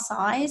not our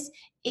size,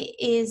 it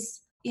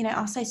is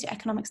our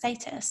socioeconomic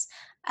status,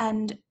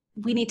 and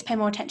we need to pay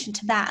more attention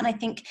to that. And I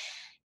think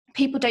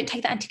people don't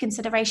take that into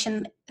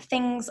consideration.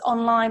 Things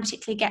online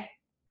particularly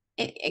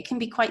it can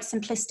be quite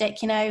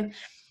simplistic,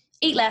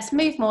 eat less,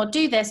 move more,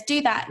 do this,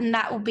 do that, and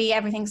that will be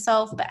everything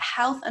solved. But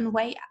health and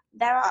weight,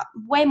 there are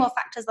way more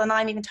factors than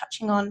I'm even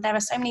touching on. There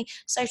are so many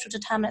social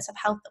determinants of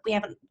health that we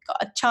haven't got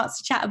a chance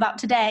to chat about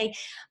today.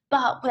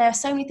 But there are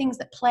so many things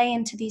that play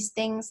into these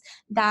things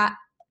that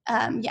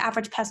your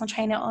average personal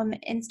trainer on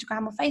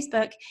Instagram or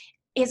Facebook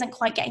isn't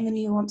quite getting the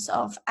nuance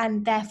of,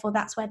 and therefore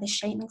that's where the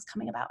shaming's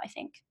coming about, I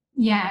think.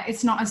 Yeah,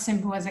 it's not as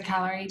simple as a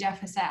calorie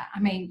deficit. I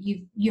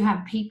mean, you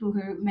have people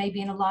who may be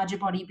in a larger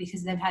body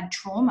because they've had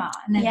trauma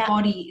and their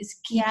body is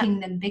keeping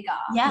them bigger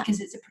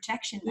because it's a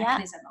protection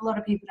mechanism. A lot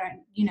of people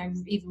don't,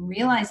 even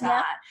realize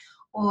that.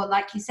 Or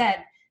like you said,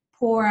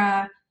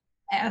 poorer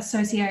a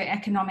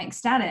socioeconomic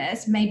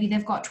status, maybe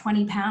they've got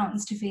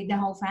 £20 to feed their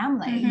whole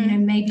family. Mm-hmm. You know,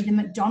 maybe the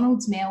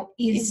McDonald's meal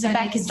is so the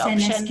they can best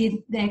send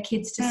option. their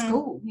kids to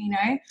school, you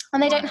know.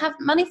 And they don't have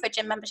money for a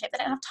gym membership. They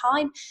don't have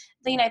time.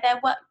 You know,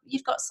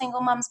 you've got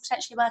single mums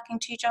potentially working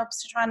 2 jobs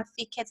to try and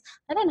feed kids.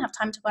 They don't have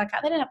time to work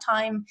out. They don't have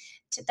time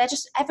to,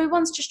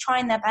 everyone's just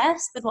trying their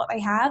best with what they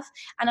have.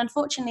 And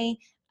unfortunately,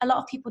 a lot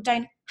of people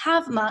don't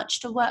have much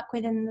to work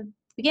with in the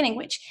beginning,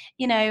 which,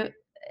 you know,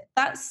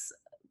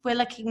 we're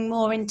looking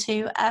more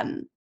into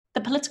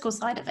the political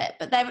side of it.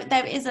 But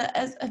there is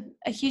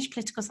a huge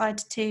political side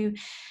to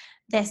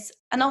this.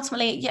 And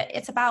ultimately, yeah,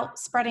 it's about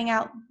spreading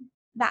out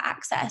that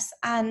access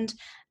and,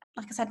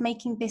 like I said,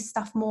 making this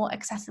stuff more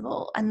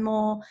accessible and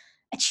more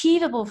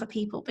achievable for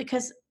people.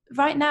 Because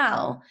right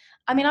now,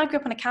 I mean, I grew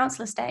up on a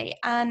council estate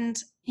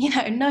and, you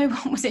know, no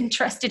one was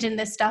interested in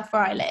this stuff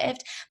where I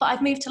lived. But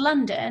I've moved to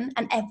London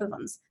and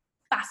everyone's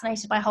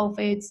fascinated by Whole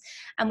Foods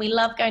and we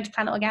love going to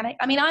Planet Organic.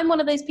 I mean, I'm one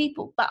of those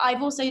people, but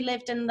I've also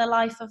lived in the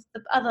life of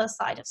the other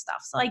side of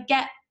stuff. So I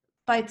get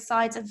both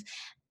sides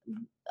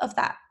of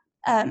that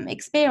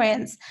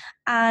experience.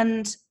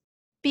 And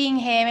being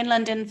here in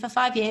London for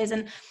 5 years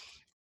and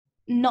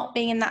not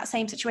being in that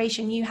same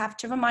situation, you have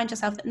to remind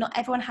yourself that not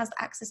everyone has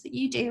the access that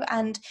you do.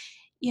 And,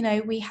 you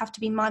know, we have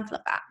to be mindful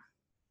of that.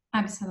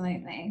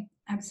 Absolutely.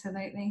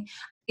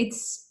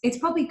 It's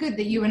probably good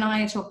that you and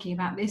I are talking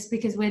about this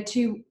because we're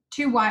two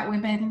white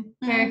women,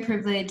 very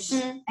privileged,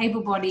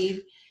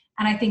 able-bodied,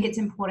 and I think it's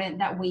important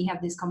that we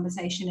have this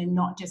conversation and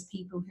not just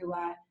people who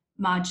are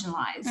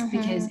marginalized,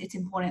 because it's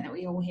important that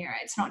we all hear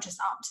it. It's not just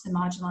up to the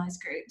marginalized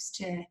groups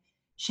to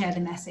share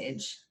the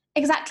message.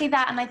 Exactly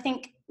that. And I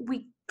think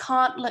we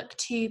can't look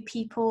to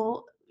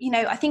people, you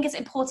know, I think it's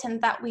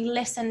important that we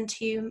listen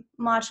to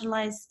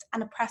marginalized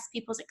and oppressed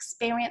people's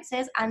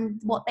experiences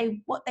and what they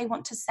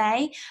want to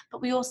say,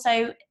 but we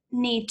also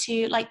need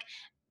to, like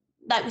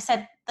we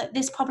said, that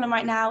this problem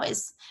right now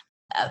is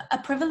a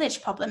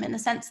privileged problem in the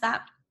sense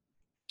that,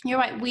 you're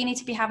right, we need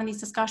to be having these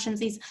discussions,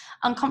 these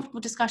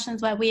uncomfortable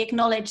discussions where we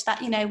acknowledge that,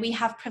 you know, we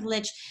have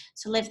privilege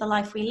to live the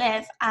life we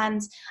live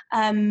and,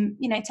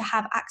 you know, to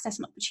have access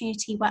and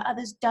opportunity where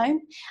others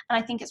don't.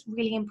 And I think it's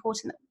really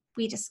important that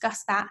we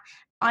discuss that.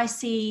 I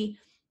see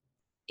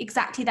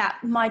exactly that.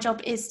 My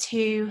job is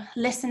to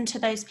listen to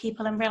those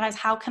people and realize,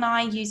 how can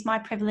I use my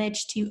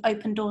privilege to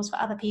open doors for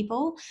other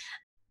people?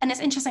 And it's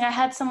interesting, I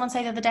heard someone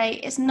say the other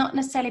day, it's not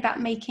necessarily about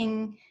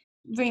making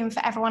room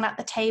for everyone at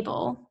the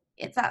table.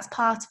 That's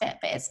part of it,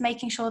 but it's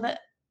making sure that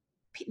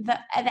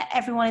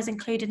everyone is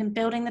included in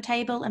building the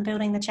table and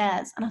building the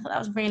chairs. And I thought that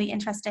was really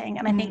interesting.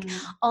 And I think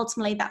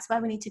ultimately that's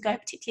where we need to go,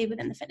 particularly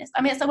within the fitness.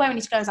 I mean, it's the way we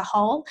need to go as a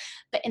whole,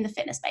 but in the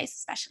fitness space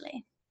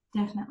especially.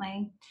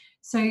 Definitely.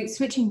 So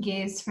switching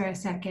gears for a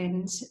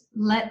second,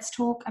 let's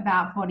talk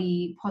about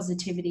body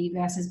positivity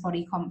versus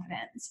body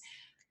confidence.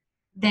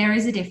 There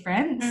is a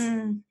difference.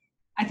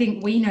 I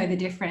think we know the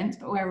difference,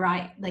 but we're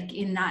right, like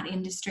in that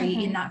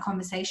industry, in that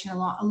conversation a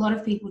lot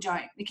of people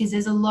don't, because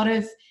there's a lot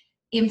of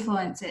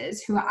influencers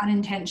who are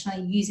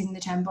unintentionally using the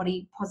term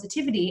body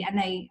positivity, and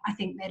I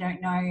think they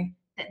don't know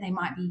that they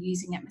might be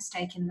using it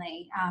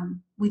mistakenly,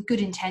 with good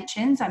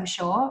intentions, I'm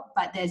sure,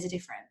 but there's a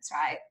difference,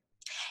 right?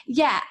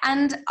 Yeah,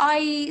 and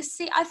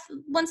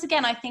once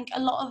again, I think a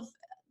lot of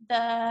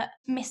the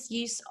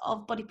misuse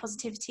of body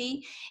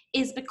positivity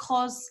is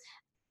because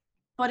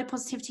body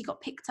positivity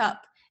got picked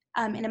up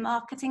in a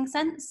marketing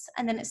sense,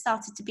 and then it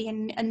started to be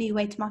a new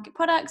way to market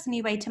products, a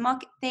new way to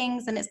market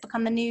things, and it's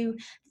become the new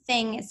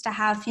thing is to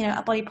have, you know,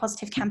 a body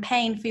positive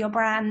campaign for your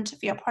brand,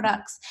 for your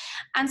products.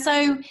 And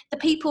so the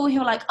people who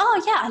are like,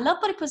 oh yeah, I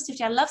love body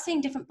positivity, I love seeing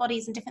different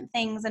bodies and different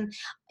things, and,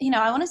 you know,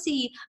 I want to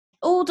see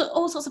all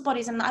sorts of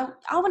bodies, and I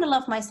want to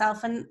love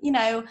myself, and you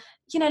know,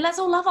 let's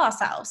all love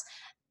ourselves.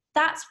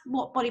 That's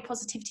what body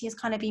positivity has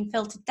kind of been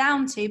filtered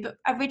down to. But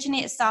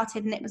originally it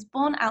started, and it was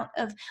born out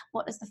of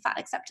what is the fat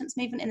acceptance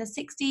movement in the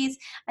 60s.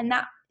 And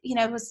that, you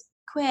know, was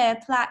queer,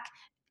 Black,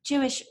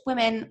 Jewish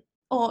women,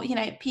 or, you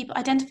know, people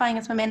identifying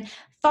as women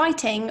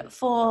fighting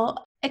for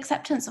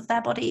acceptance of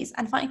their bodies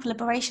and fighting for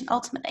liberation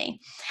ultimately.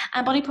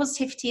 And body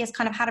positivity has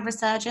kind of had a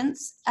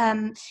resurgence,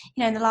 you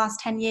know, in the last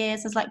 10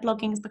 years as like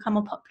blogging has become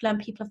more popular and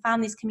people have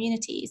found these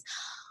communities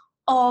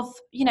of,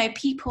 you know,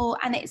 people,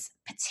 and it's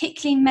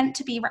particularly meant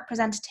to be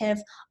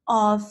representative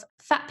of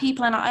fat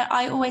people. And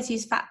I always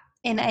use fat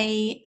in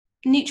a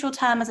neutral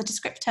term as a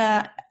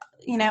descriptor.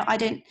 You know, I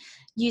don't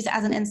use it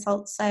as an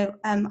insult, so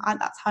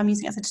that's how I'm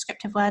using it as a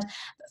descriptive word.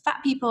 But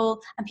fat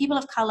people and people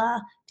of color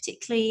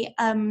particularly,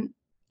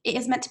 it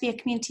is meant to be a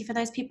community for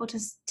those people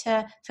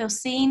to feel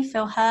seen,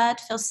 feel heard,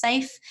 feel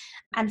safe,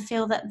 and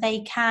feel that they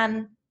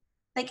can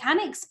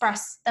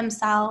express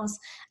themselves,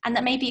 and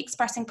that may be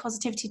expressing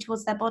positivity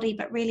towards their body,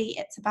 but really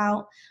it's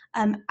about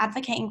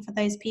advocating for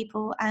those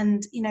people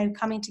and, you know,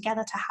 coming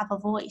together to have a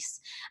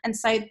voice. And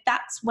so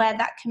that's where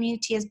that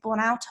community is born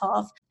out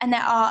of. And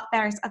there are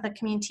various other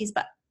communities,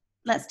 but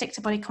let's stick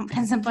to body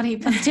confidence and body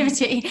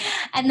positivity.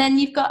 And then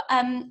you've got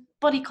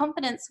body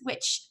confidence,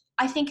 which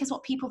I think is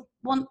what people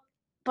want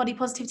body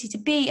positivity to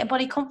be. And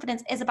body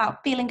confidence is about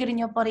feeling good in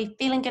your body,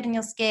 feeling good in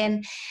your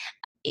skin,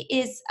 it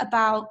is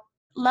about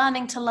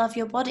learning to love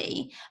your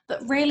body,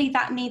 but really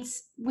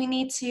we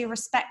need to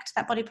respect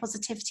that body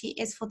positivity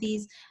is for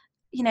these,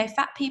 you know,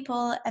 fat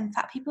people and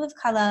fat people of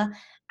color.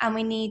 And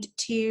we need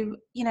to,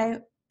 you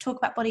know, talk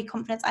about body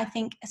confidence. I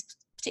think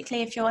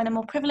particularly if you're in a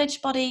more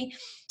privileged body,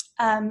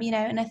 you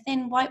know, in a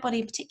thin white body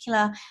in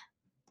particular,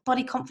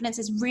 body confidence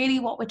is really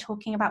what we're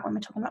talking about when we're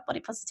talking about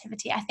body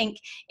positivity. I think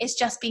it's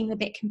just being a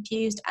bit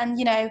confused. And,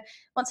 you know,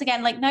 once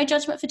again, like, no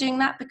judgment for doing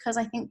that, because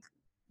I think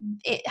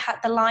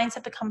the lines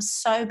have become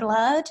so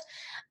blurred.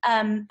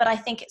 But I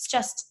think it's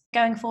just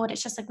going forward,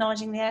 it's just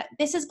acknowledging that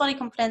this is body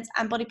confidence,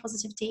 and body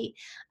positivity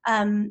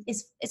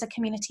is a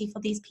community for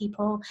these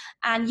people.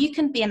 And you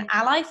can be an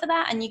ally for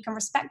that, and you can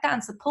respect that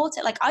and support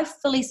it. Like, I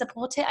fully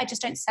support it. I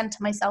just don't center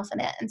myself in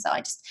it. And so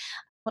I just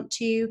want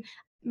to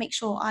make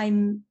sure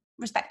I'm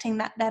respecting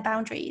their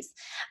boundaries.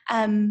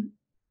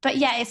 But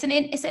yeah, it's an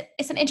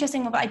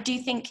interesting one. But I do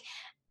think,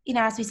 you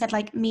know, as we said,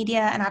 like,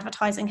 media and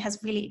advertising has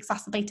really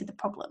exacerbated the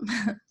problem.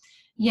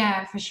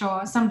 Yeah, for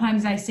sure.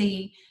 Sometimes I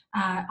see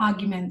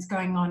arguments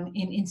going on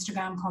in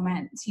Instagram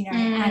comments, you know,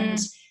 and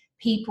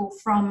people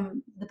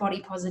from the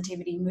body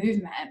positivity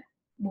movement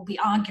will be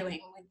arguing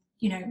with,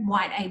 you know,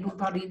 white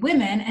able-bodied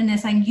women, and they're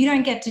saying, you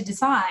don't get to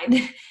decide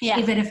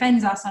if it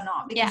offends us or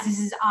not, because this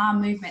is our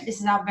movement.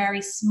 This is our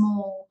very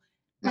small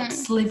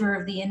sliver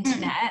of the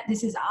internet.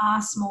 This is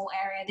our small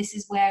area. This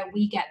is where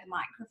we get the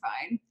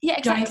microphone. Yeah,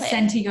 exactly. Don't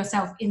center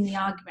yourself in the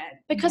argument,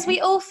 because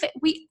we all fit.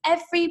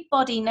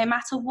 Everybody, no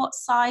matter what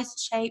size,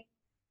 shape,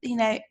 you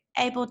know,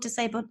 able,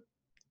 disabled,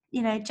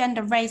 you know,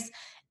 gender, race,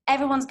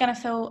 everyone's going to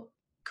feel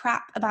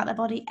crap about their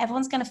body.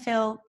 Everyone's going to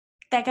feel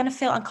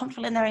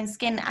uncomfortable in their own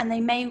skin, and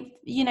they may,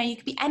 you know, you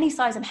could be any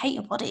size and hate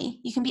your body.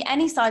 You can be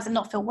any size and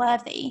not feel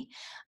worthy,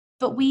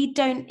 but we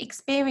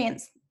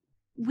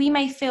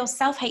may feel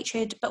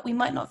self-hatred, but we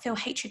might not feel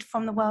hatred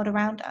from the world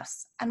around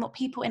us. And what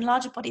people in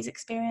larger bodies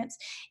experience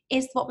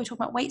is what we were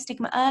talking about, weight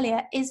stigma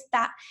earlier, is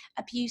that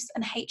abuse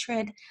and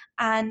hatred,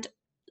 and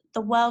the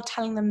world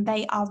telling them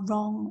they are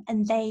wrong,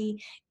 and they,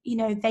 you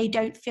know, they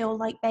don't feel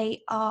like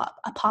they are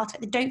a part of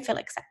it. They don't feel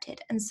accepted.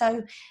 And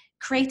so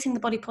creating the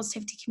body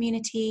positivity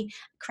community,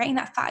 creating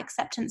that fat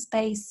acceptance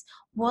space,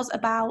 was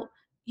about,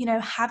 you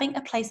know, having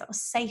a place that was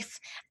safe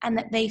and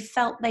that they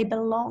felt they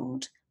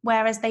belonged,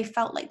 whereas they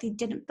felt like they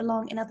didn't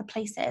belong in other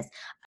places.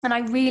 And I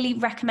really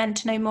recommend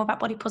to know more about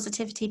body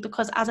positivity,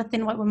 because as a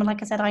thin white woman,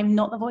 like I said, I'm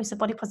not the voice of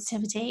body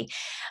positivity.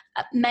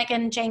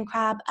 Megan Jane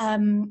Crabb,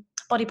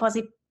 Body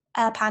Positive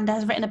Panda,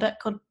 has written a book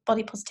called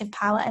Body Positive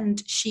Power,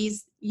 and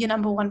she's your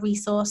number one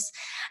resource.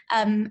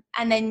 And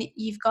then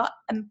you've got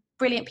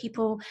brilliant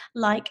people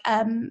like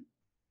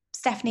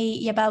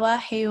Stephanie Yaboa,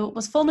 who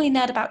was formerly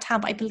Nerd About Town,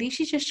 but I believe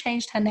she's just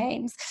changed her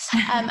names,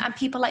 and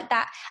people like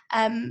that.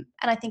 And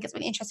I think it's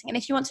really interesting. And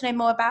if you want to know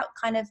more about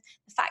kind of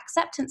the fat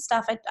acceptance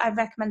stuff, I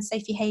recommend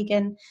Sophie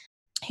Hagen,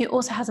 who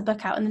also has a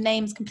book out, and the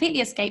name's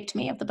completely escaped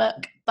me of the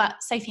book, but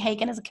Sophie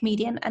Hagen is a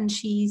comedian, and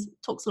she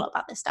talks a lot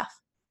about this stuff.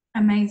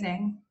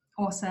 Amazing.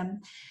 Awesome.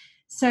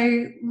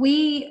 So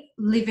we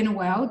live in a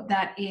world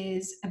that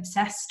is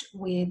obsessed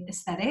with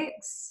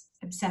aesthetics,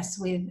 obsessed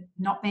with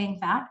not being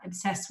fat,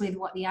 obsessed with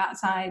what the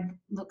outside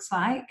looks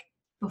like,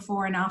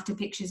 before and after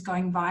pictures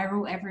going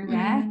viral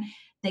everywhere.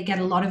 They get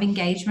a lot of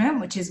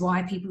engagement, which is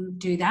why people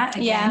do that.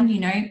 Again,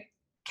 you know,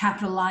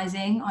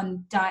 capitalizing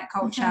on diet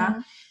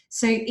culture.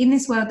 So in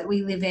this world that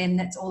we live in,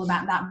 that's all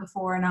about that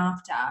before and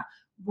after,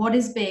 what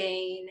has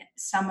been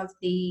some of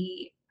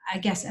the, I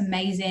guess,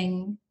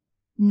 amazing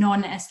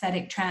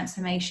non-aesthetic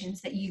transformations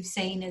that you've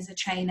seen as a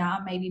trainer,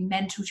 maybe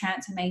mental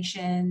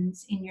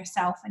transformations in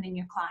yourself and in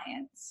your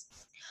clients?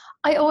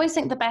 I always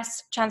think the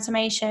best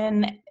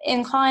transformation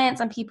in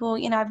clients and people,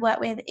 you know, I've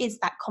worked with, is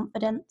that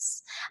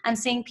confidence, and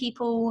seeing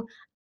people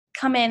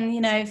come in,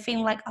 you know,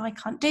 feeling like, oh, I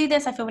can't do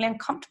this. I feel really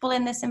uncomfortable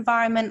in this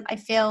environment. I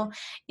feel,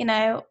 you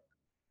know,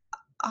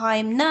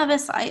 I'm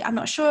nervous. I'm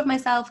not sure of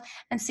myself,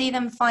 and see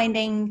them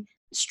finding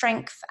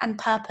strength and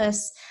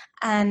purpose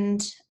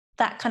and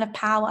that kind of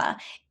power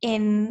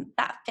in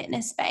that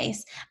fitness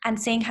space,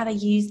 and seeing how they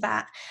use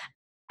that.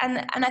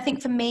 And I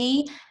think for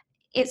me,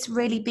 it's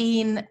really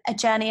been a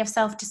journey of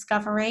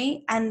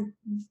self-discovery, and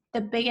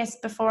the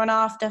biggest before and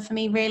after for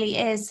me really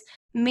is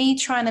me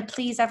trying to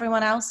please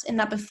everyone else in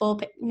that before,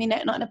 you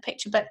know, not in a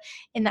picture, but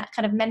in that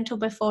kind of mental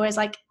before, is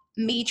like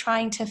me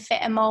trying to fit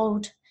a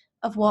mold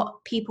of what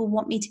people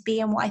want me to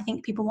be and what I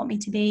think people want me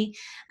to be.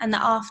 And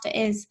the after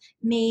is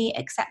me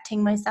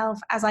accepting myself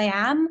as I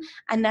am,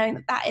 and knowing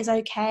that that is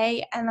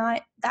okay, and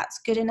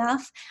that's good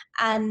enough,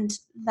 and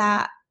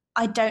that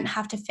I don't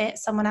have to fit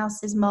someone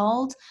else's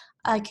mold.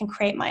 I can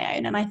create my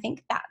own. And I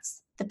think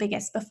that's the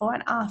biggest before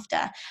and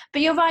after.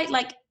 But you're right,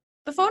 like,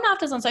 before and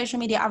afters on social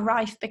media are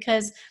rife,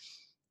 because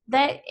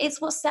it's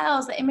what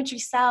sells. The imagery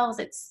sells.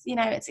 It's, you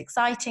know, it's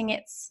exciting.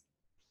 It's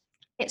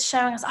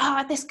showing us,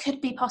 oh, this could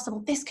be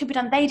possible. This could be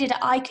done. They did it.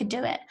 I could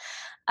do it.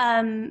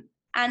 And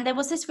there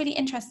was this really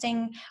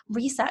interesting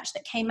research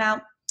that came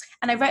out,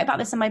 and I wrote about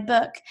this in my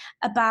book,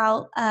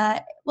 about,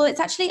 well, it's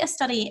actually a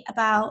study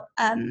about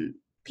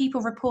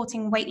people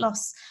reporting weight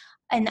loss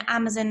in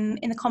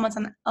the comments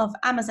of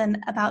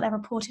Amazon about their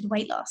reported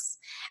weight loss.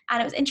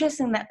 And it was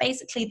interesting that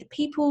basically the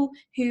people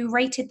who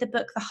rated the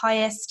book the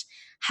highest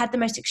had the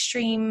most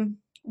extreme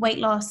weight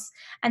loss,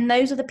 and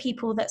those are the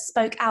people that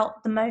spoke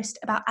out the most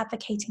about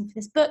advocating for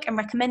this book and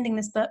recommending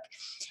this book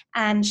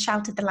and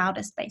shouted the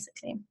loudest,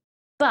 basically.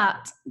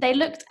 But they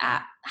looked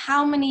at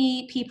how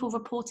many people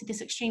reported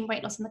this extreme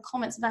weight loss in the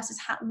comments versus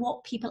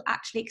what people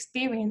actually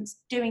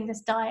experienced doing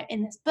this diet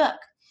in this book.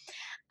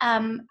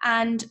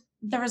 And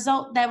the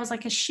result, there was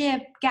like a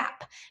sheer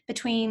gap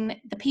between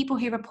the people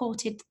who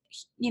reported,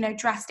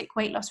 drastic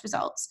weight loss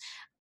results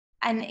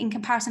and in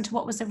comparison to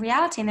what was the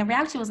reality. And the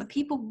reality was that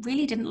people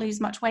really didn't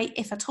lose much weight,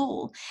 if at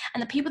all.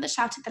 And the people that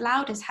shouted the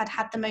loudest had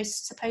the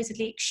most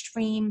supposedly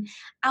extreme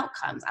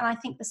outcomes. And I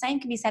think the same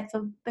can be said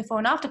for before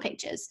and after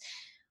pictures.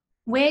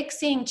 We're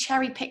seeing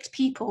cherry-picked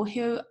people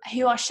who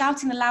are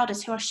shouting the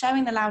loudest, who are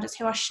showing the loudest,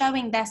 who are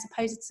showing their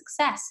supposed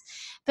success.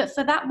 But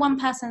for that one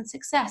person's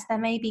success, there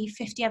may be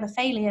 50 other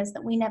failures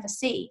that we never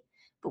see,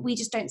 but we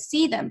just don't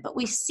see them. But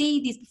we see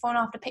these before and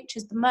after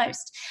pictures the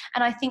most.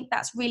 And I think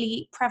that's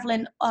really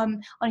prevalent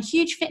on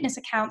huge fitness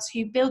accounts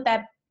who build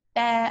their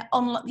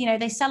online,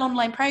 they sell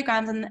online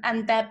programs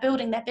and they're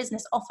building their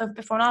business off of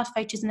before and after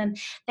photos, and then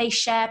they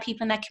share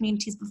people in their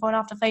communities before and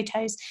after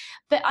photos.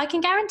 But I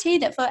can guarantee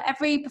that for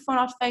every before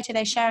and after photo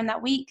they share in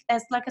that week,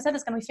 there's, like I said,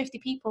 there's going to be 50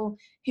 people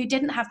who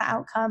didn't have that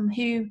outcome,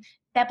 who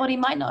their body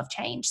might not have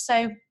changed.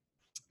 So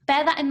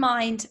bear that in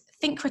mind,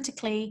 think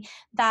critically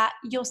that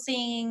you're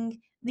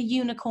seeing the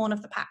unicorn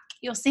of the pack.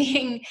 You're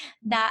seeing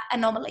that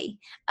anomaly.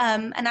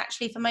 And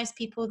actually for most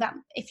people, that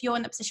if you're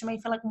in the position where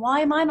you feel like,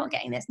 why am I not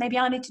getting this? Maybe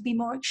I need to be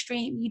more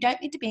extreme. You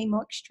don't need to be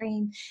more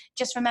extreme.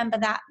 Just remember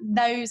that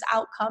those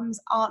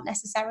outcomes aren't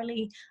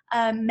necessarily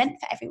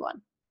meant for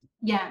everyone.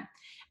 Yeah.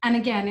 And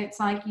again, it's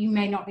like, you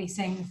may not be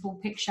seeing the full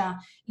picture.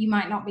 You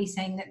might not be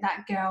seeing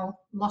that girl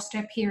lost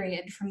her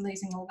period from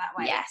losing all that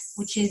weight. Yes.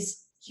 Which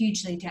is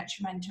hugely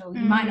detrimental.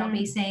 You might not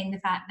be seeing the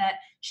fact that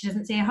she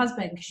doesn't see her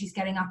husband because she's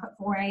getting up at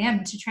 4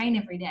 a.m. to train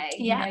every day.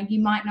 Yeah.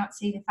 You might not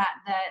see the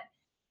fact that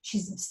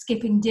she's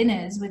skipping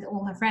dinners with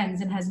all her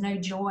friends and has no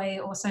joy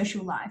or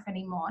social life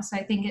anymore. So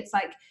I think it's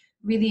like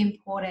really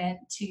important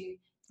to,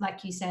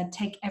 like you said,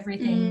 take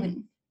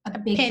everything with a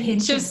big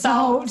pinch of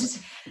salt.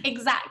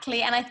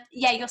 Exactly. And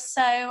you're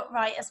so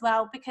right as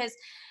well, because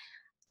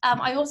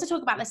I also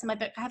talk about this in my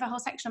book. I have a whole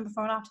section on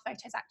before and after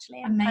photos,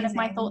 actually, and kind of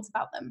my thoughts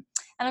about them.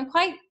 And I'm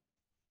quite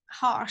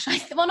harsh.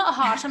 Well, not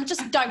harsh. I'm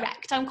just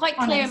direct. I'm quite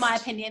clear in my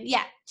opinion.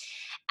 Yeah.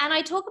 And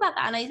I talk about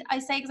that, and I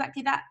say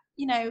exactly that,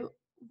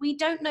 we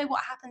don't know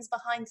what happens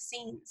behind the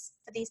scenes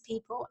for these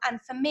people. And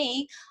for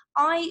me,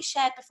 I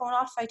shared before and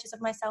after photos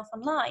of myself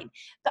online,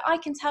 but I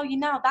can tell you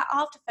now that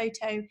after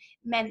photo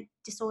meant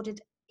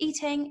disordered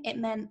eating. It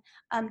meant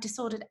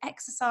disordered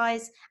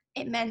exercise.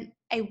 It meant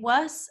a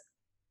worse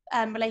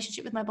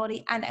relationship with my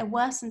body and a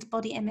worsened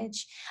body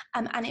image,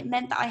 and it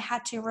meant that I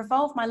had to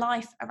revolve my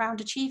life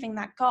around achieving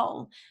that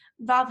goal,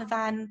 rather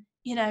than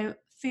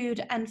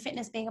food and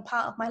fitness being a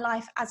part of my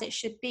life as it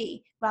should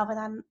be, rather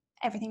than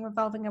everything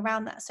revolving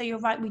around that. So you're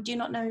right, we do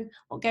not know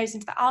what goes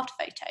into the after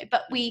photo,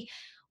 but we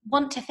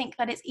want to think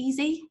that it's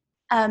easy,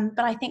 but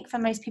I think for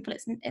most people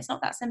it's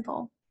not that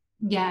simple.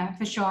 Yeah,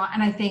 for sure.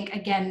 And I think,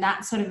 again,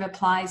 that sort of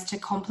applies to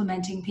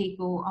complimenting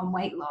people on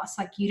weight loss.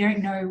 Like, you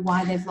don't know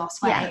why they've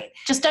lost weight. Yeah.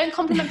 Just don't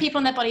compliment people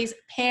on their bodies,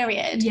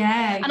 period.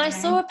 Yeah. And I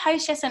saw a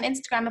post yesterday on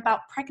Instagram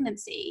about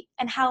pregnancy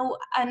and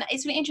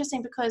it's really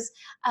interesting because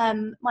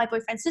my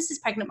boyfriend's sister's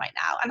pregnant right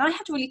now. And I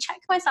had to really check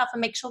myself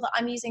and make sure that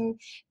I'm using,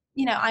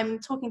 I'm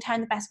talking to her in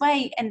the best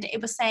way. And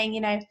it was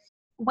saying,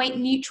 weight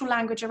neutral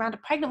language around a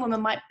pregnant woman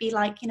might be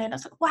like,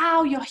 that's like,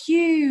 wow, you're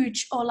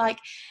huge, or like,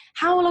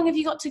 how long have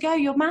you got to go?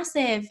 You're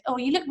massive, or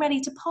you look ready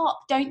to pop.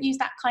 Don't use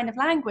that kind of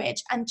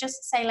language, and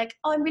just say like,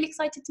 oh, I'm really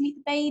excited to meet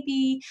the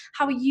baby.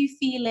 How are you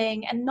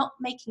feeling? And not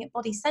making it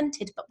body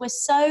centered. But we're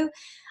so,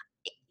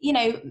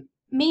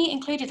 me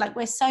included, like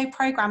we're so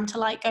programmed to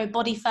like go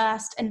body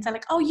first and say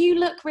like, oh, you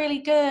look really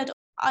good.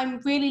 I'm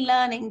really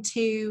learning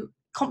to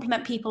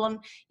compliment people on,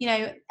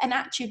 an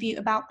attribute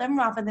about them,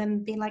 rather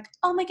than being like,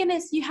 oh my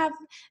goodness, you have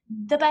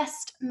the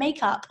best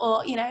makeup,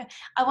 or,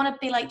 I want to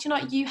be like, do you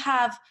know what, you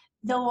have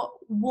the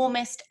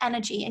warmest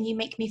energy and you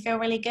make me feel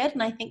really good.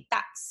 And I think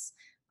I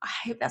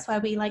hope that's where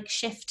we like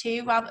shift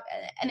to,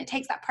 and it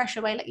takes that pressure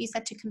away, like you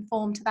said, to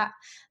conform to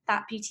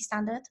that beauty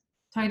standard.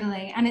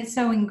 Totally. And it's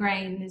so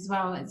ingrained as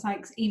well. It's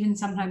like, even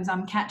sometimes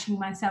I'm catching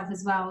myself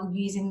as well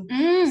using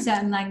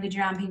certain language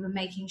around people,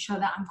 making sure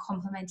that I'm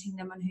complimenting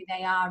them on who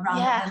they are,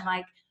 rather than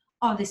like,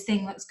 oh, this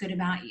thing looks good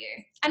about you.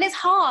 And it's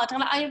hard.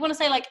 And I want to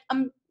say, like,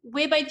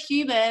 we're both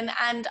human,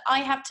 and I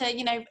have to,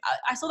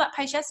 I saw that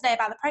post yesterday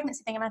about the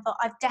pregnancy thing, and I thought,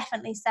 I've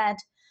definitely said,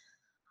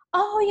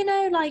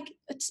 oh, like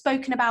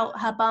spoken about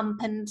her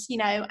bump, and,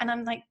 and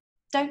I'm like,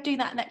 don't do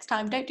that next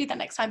time. Don't do that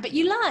next time. But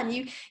you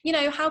learn,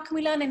 how can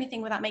we learn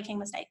anything without making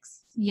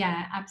mistakes?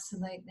 Yeah,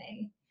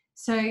 absolutely.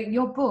 So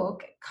your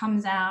book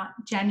comes out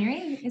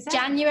January, is that?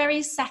 January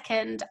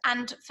 2nd.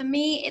 And for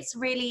me, it's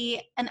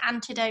really an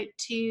antidote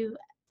to,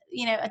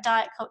 a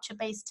diet culture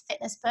based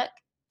fitness book.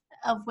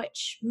 of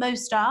which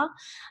most are.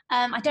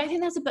 I don't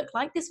think there's a book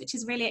like this, which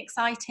is really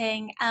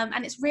exciting.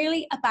 And it's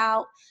really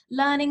about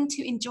learning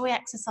to enjoy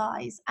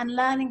exercise and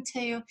learning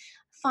to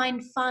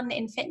find fun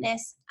in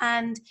fitness,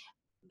 and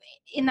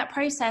in that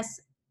process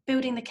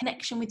building the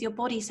connection with your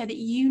body so that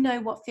you know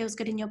what feels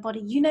good in your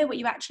body, you know what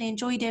you actually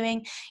enjoy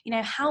doing, you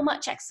know how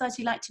much exercise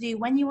you like to do,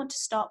 when you want to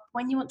stop,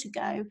 when you want to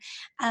go.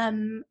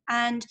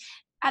 And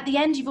at the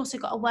end, you've also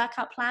got a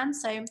workout plan.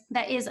 So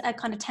there is a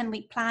kind of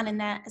 10-week plan in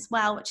there as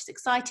well, which is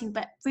exciting.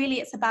 But really,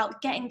 it's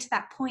about getting to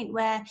that point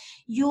where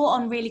you're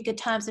on really good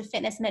terms with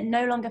fitness, and it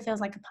no longer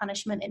feels like a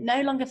punishment. It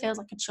no longer feels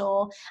like a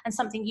chore and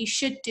something you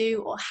should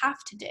do or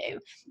have to do,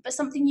 but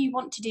something you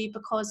want to do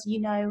because,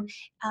 you know,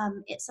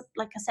 it's,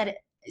 like I said, it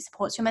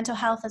supports your mental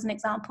health, as an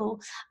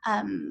example,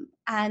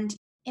 and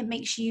it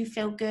makes you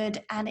feel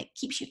good and it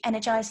keeps you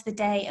energized for the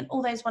day and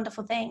all those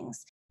wonderful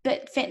things.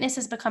 But fitness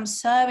has become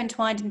so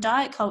entwined in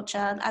diet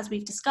culture, as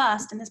we've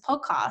discussed in this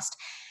podcast,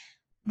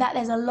 that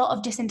there's a lot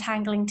of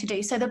disentangling to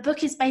do. So the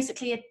book is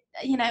basically a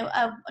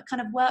kind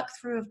of work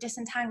through of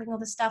disentangling all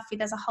the stuff.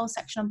 There's a whole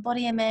section on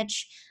body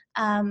image.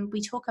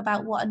 We talk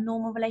about what a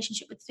normal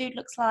relationship with food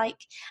looks like.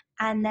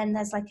 And then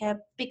there's like a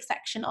big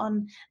section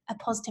on a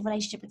positive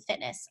relationship with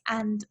fitness.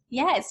 And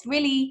yeah, it's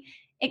really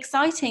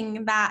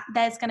exciting that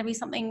there's going to be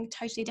something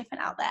totally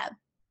different out there.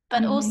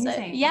 But Amazing.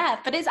 also, yeah,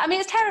 but it's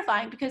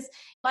terrifying, because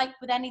like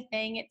with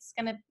anything, it's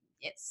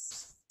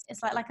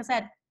like I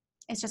said,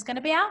 it's just going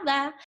to be out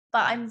there.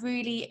 But I'm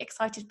really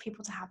excited for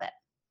people to have it.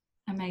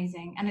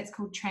 Amazing. And it's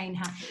called Train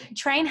Happy.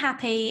 Train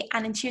Happy,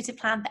 an intuitive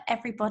plan for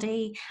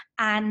everybody.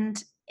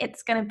 And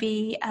it's going to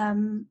be,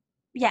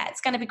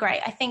 it's going to be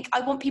great. I think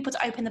I want people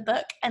to open the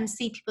book and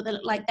see people that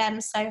look like them.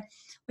 So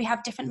we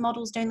have different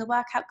models doing the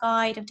workout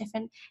guide of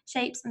different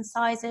shapes and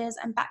sizes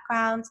and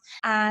backgrounds.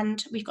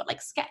 And we've got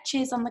like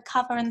sketches on the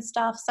cover and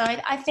stuff. So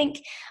I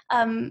think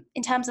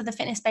in terms of the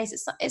fitness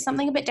space, it's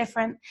something a bit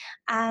different.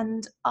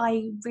 And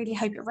I really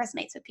hope it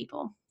resonates with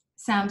people.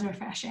 Sounds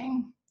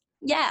refreshing.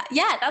 Yeah,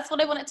 that's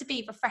what I want it to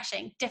be,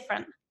 refreshing,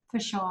 different. For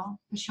sure.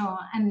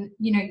 And,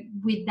 you know,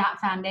 with that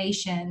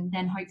foundation,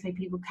 then hopefully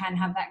people can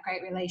have that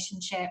great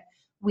relationship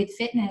with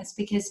fitness,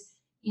 because,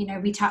 you know,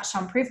 we touched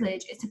on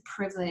privilege. It's a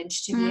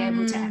privilege to be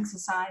able to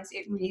exercise.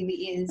 It really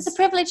is. It's a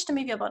privilege to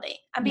move your body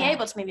and be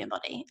able to move your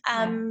body.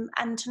 And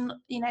to,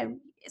 you know,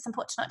 it's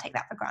important to not take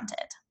that for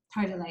granted.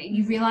 Totally.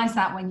 You realize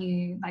that when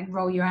you like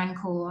roll your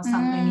ankle or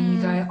something and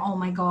you go, oh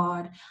my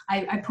God,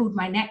 I pulled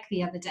my neck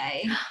the other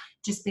day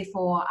just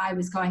before I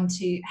was going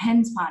to a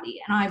hen's party,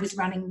 and I was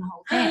running the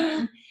whole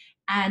thing.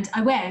 And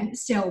I went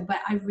still, but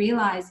I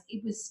realized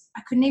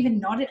I couldn't even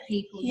nod at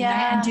people, you know,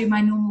 and do my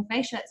normal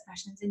facial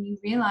expressions. And you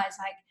realize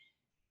like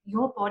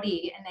your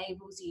body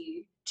enables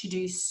you to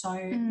do so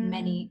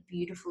many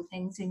beautiful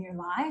things in your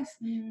life,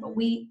 but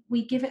we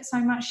give it so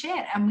much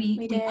shit, and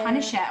we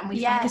punish it, and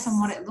we focus on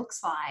what it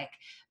looks like.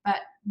 But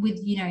with,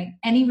 you know,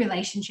 any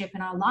relationship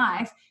in our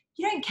life,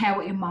 you don't care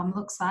what your mum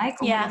looks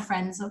like or what your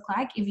friends look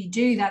like. If you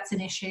do, that's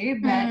an issue,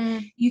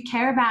 but you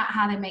care about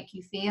how they make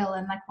you feel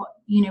and like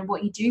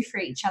what you do for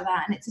each other.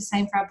 And it's the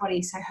same for our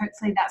body. So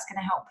hopefully that's going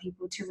to help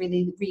people to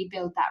really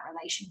rebuild that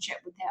relationship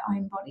with their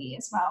own body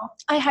as well.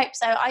 I hope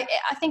so. I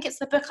think it's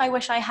the book I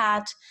wish I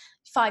had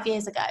 5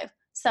 years ago.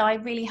 So I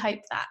really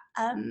hope that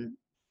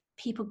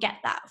people get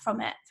that from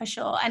it, for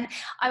sure. And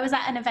I was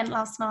at an event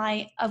last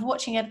night of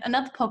watching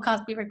another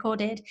podcast we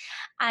recorded,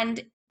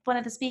 and one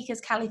of the speakers,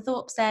 Callie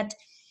Thorpe, said,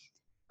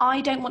 I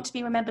don't want to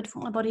be remembered for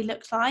what my body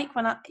looks like.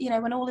 When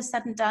when all is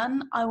said and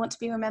done, I want to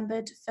be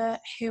remembered for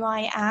who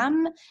I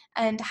am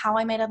and how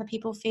I made other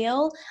people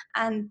feel.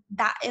 And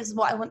that is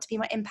what I want to be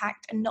my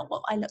impact, and not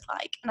what I look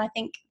like. And I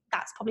think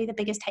that's probably the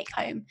biggest take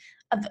home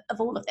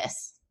of all of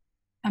this.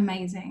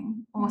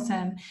 Amazing.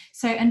 Awesome.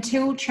 So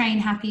until Train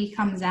Happy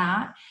comes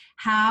out,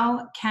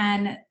 how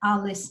can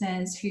our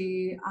listeners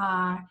who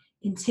are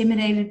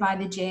intimidated by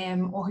the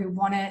gym or who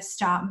want to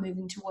start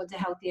moving towards a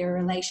healthier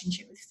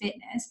relationship with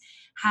fitness,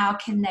 how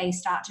can they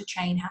start to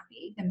train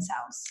happy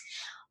themselves?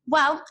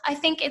 Well, I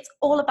think it's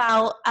all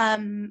about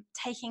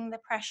taking the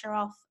pressure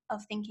off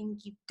of thinking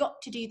you've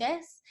got to do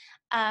this.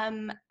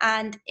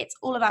 And it's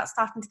all about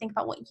starting to think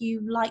about what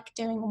you like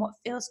doing and what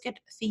feels good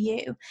for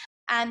you.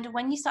 And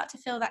when you start to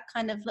feel that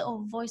kind of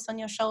little voice on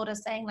your shoulder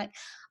saying like,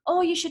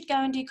 oh, you should go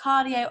and do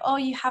cardio. Oh,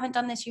 you haven't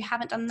done this. You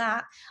haven't done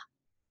that.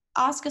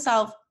 Ask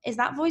yourself, is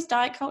that voice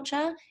diet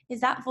culture? Is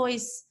that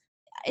voice,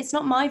 it's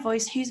not my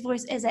voice, whose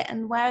voice is it?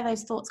 And where are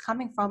those thoughts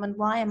coming from? And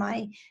why am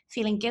I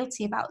feeling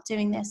guilty about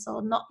doing this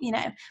or not? You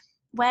know,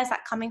 where's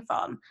that coming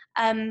from?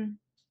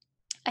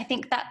 I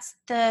think that's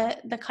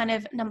the kind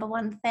of number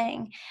one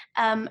thing.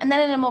 And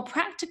then in a more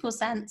practical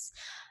sense,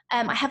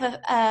 I have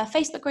a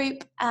Facebook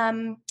group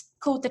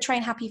called the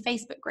Train Happy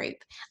Facebook group.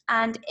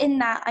 And in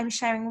that, I'm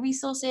sharing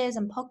resources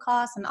and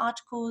podcasts and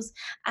articles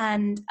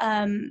and,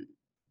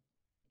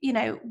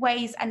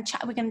 ways, and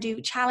we're going to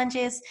do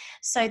challenges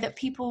so that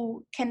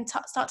people can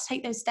start to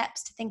take those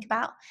steps to think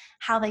about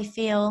how they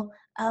feel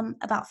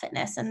about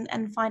fitness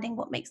and finding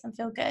what makes them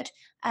feel good.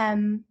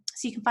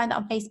 So you can find that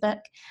on Facebook,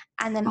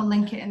 and then I'll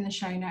link it in the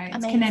show notes.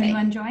 Amazing. Can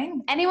anyone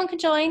join? Anyone can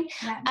join.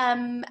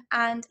 Yeah.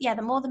 And yeah,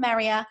 the more the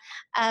merrier.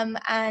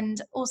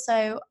 And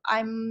also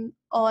I'm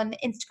on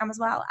Instagram as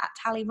well at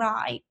Tally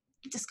Rye,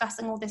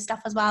 discussing all this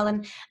stuff as well,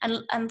 and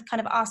kind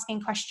of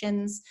asking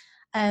questions.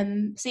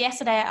 So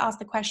yesterday I asked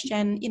the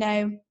question, you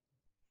know,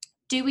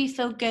 do we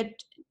feel good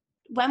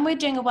when we're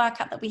doing a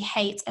workout that we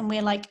hate and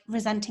we're like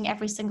resenting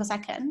every single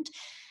second,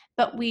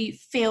 but we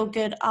feel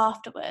good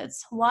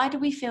afterwards? Why do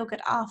we feel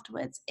good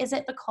afterwards? Is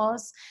it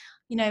because,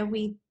 you know,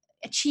 we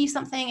achieve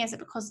something? Is it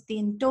because the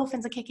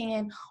endorphins are kicking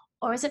in?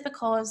 Or is it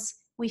because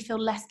we feel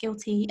less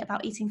guilty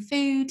about eating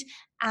food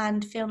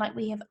and feel like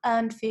we have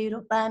earned food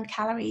or burned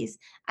calories,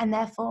 and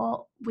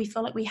therefore we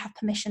feel like we have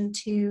permission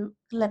to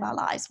live our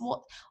lives?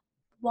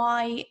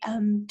 Why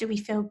do we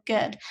feel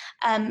good?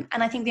 And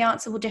I think the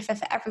answer will differ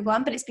for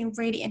everyone, but it's been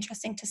really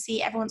interesting to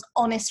see everyone's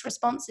honest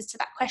responses to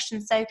that question.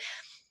 So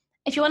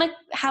if you want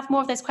to have more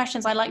of those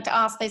questions, I like to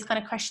ask those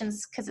kind of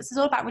questions, because it's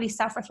all about really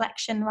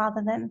self-reflection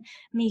rather than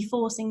me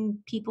forcing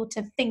people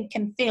to think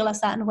and feel a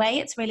certain way.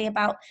 It's really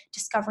about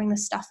discovering the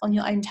stuff on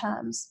your own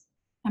terms.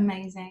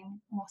 Amazing.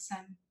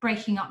 Awesome.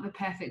 Breaking up the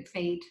perfect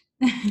feed.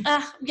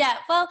 Yeah,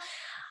 well,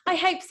 I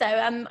hope so.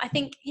 I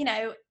think, you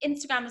know,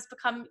 Instagram has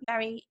become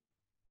very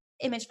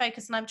image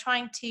focused, and I'm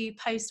trying to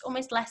post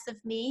almost less of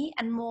me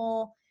and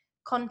more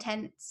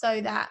content,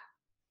 so that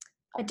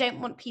I don't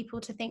want people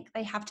to think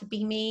they have to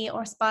be me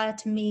or aspire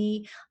to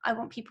me. I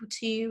want people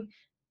to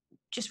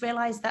just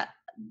realize that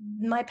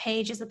my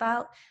page is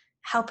about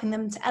helping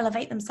them to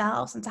elevate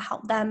themselves and to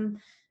help them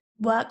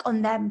work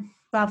on them,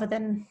 rather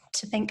than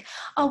to think,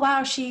 oh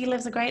wow, she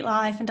lives a great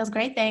life and does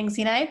great things,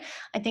 you know.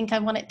 I think I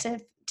want it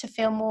to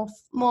feel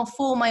more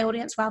for my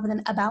audience rather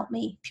than about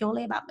me,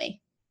 purely about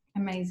me.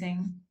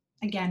 Amazing.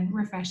 Again,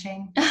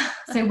 refreshing.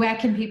 So where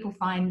can people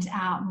find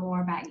out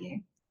more about you?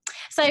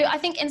 So I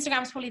think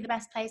Instagram is probably the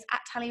best place, at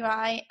Tally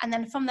Rye. And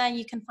then from there,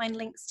 you can find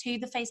links to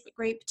the Facebook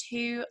group,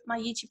 to my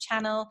YouTube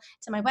channel,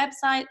 to my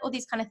website, all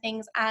these kind of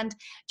things. And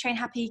Train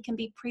Happy can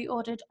be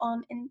pre-ordered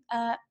on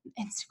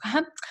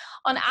Instagram,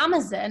 on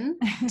Amazon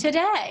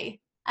today.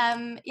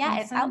 Awesome.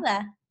 It's out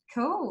there.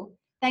 Cool.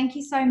 Thank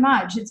you so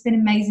much. It's been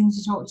amazing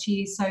to talk to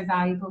you. So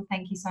valuable.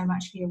 Thank you so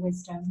much for your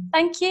wisdom.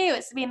 Thank you.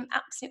 It's been an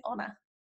absolute honor.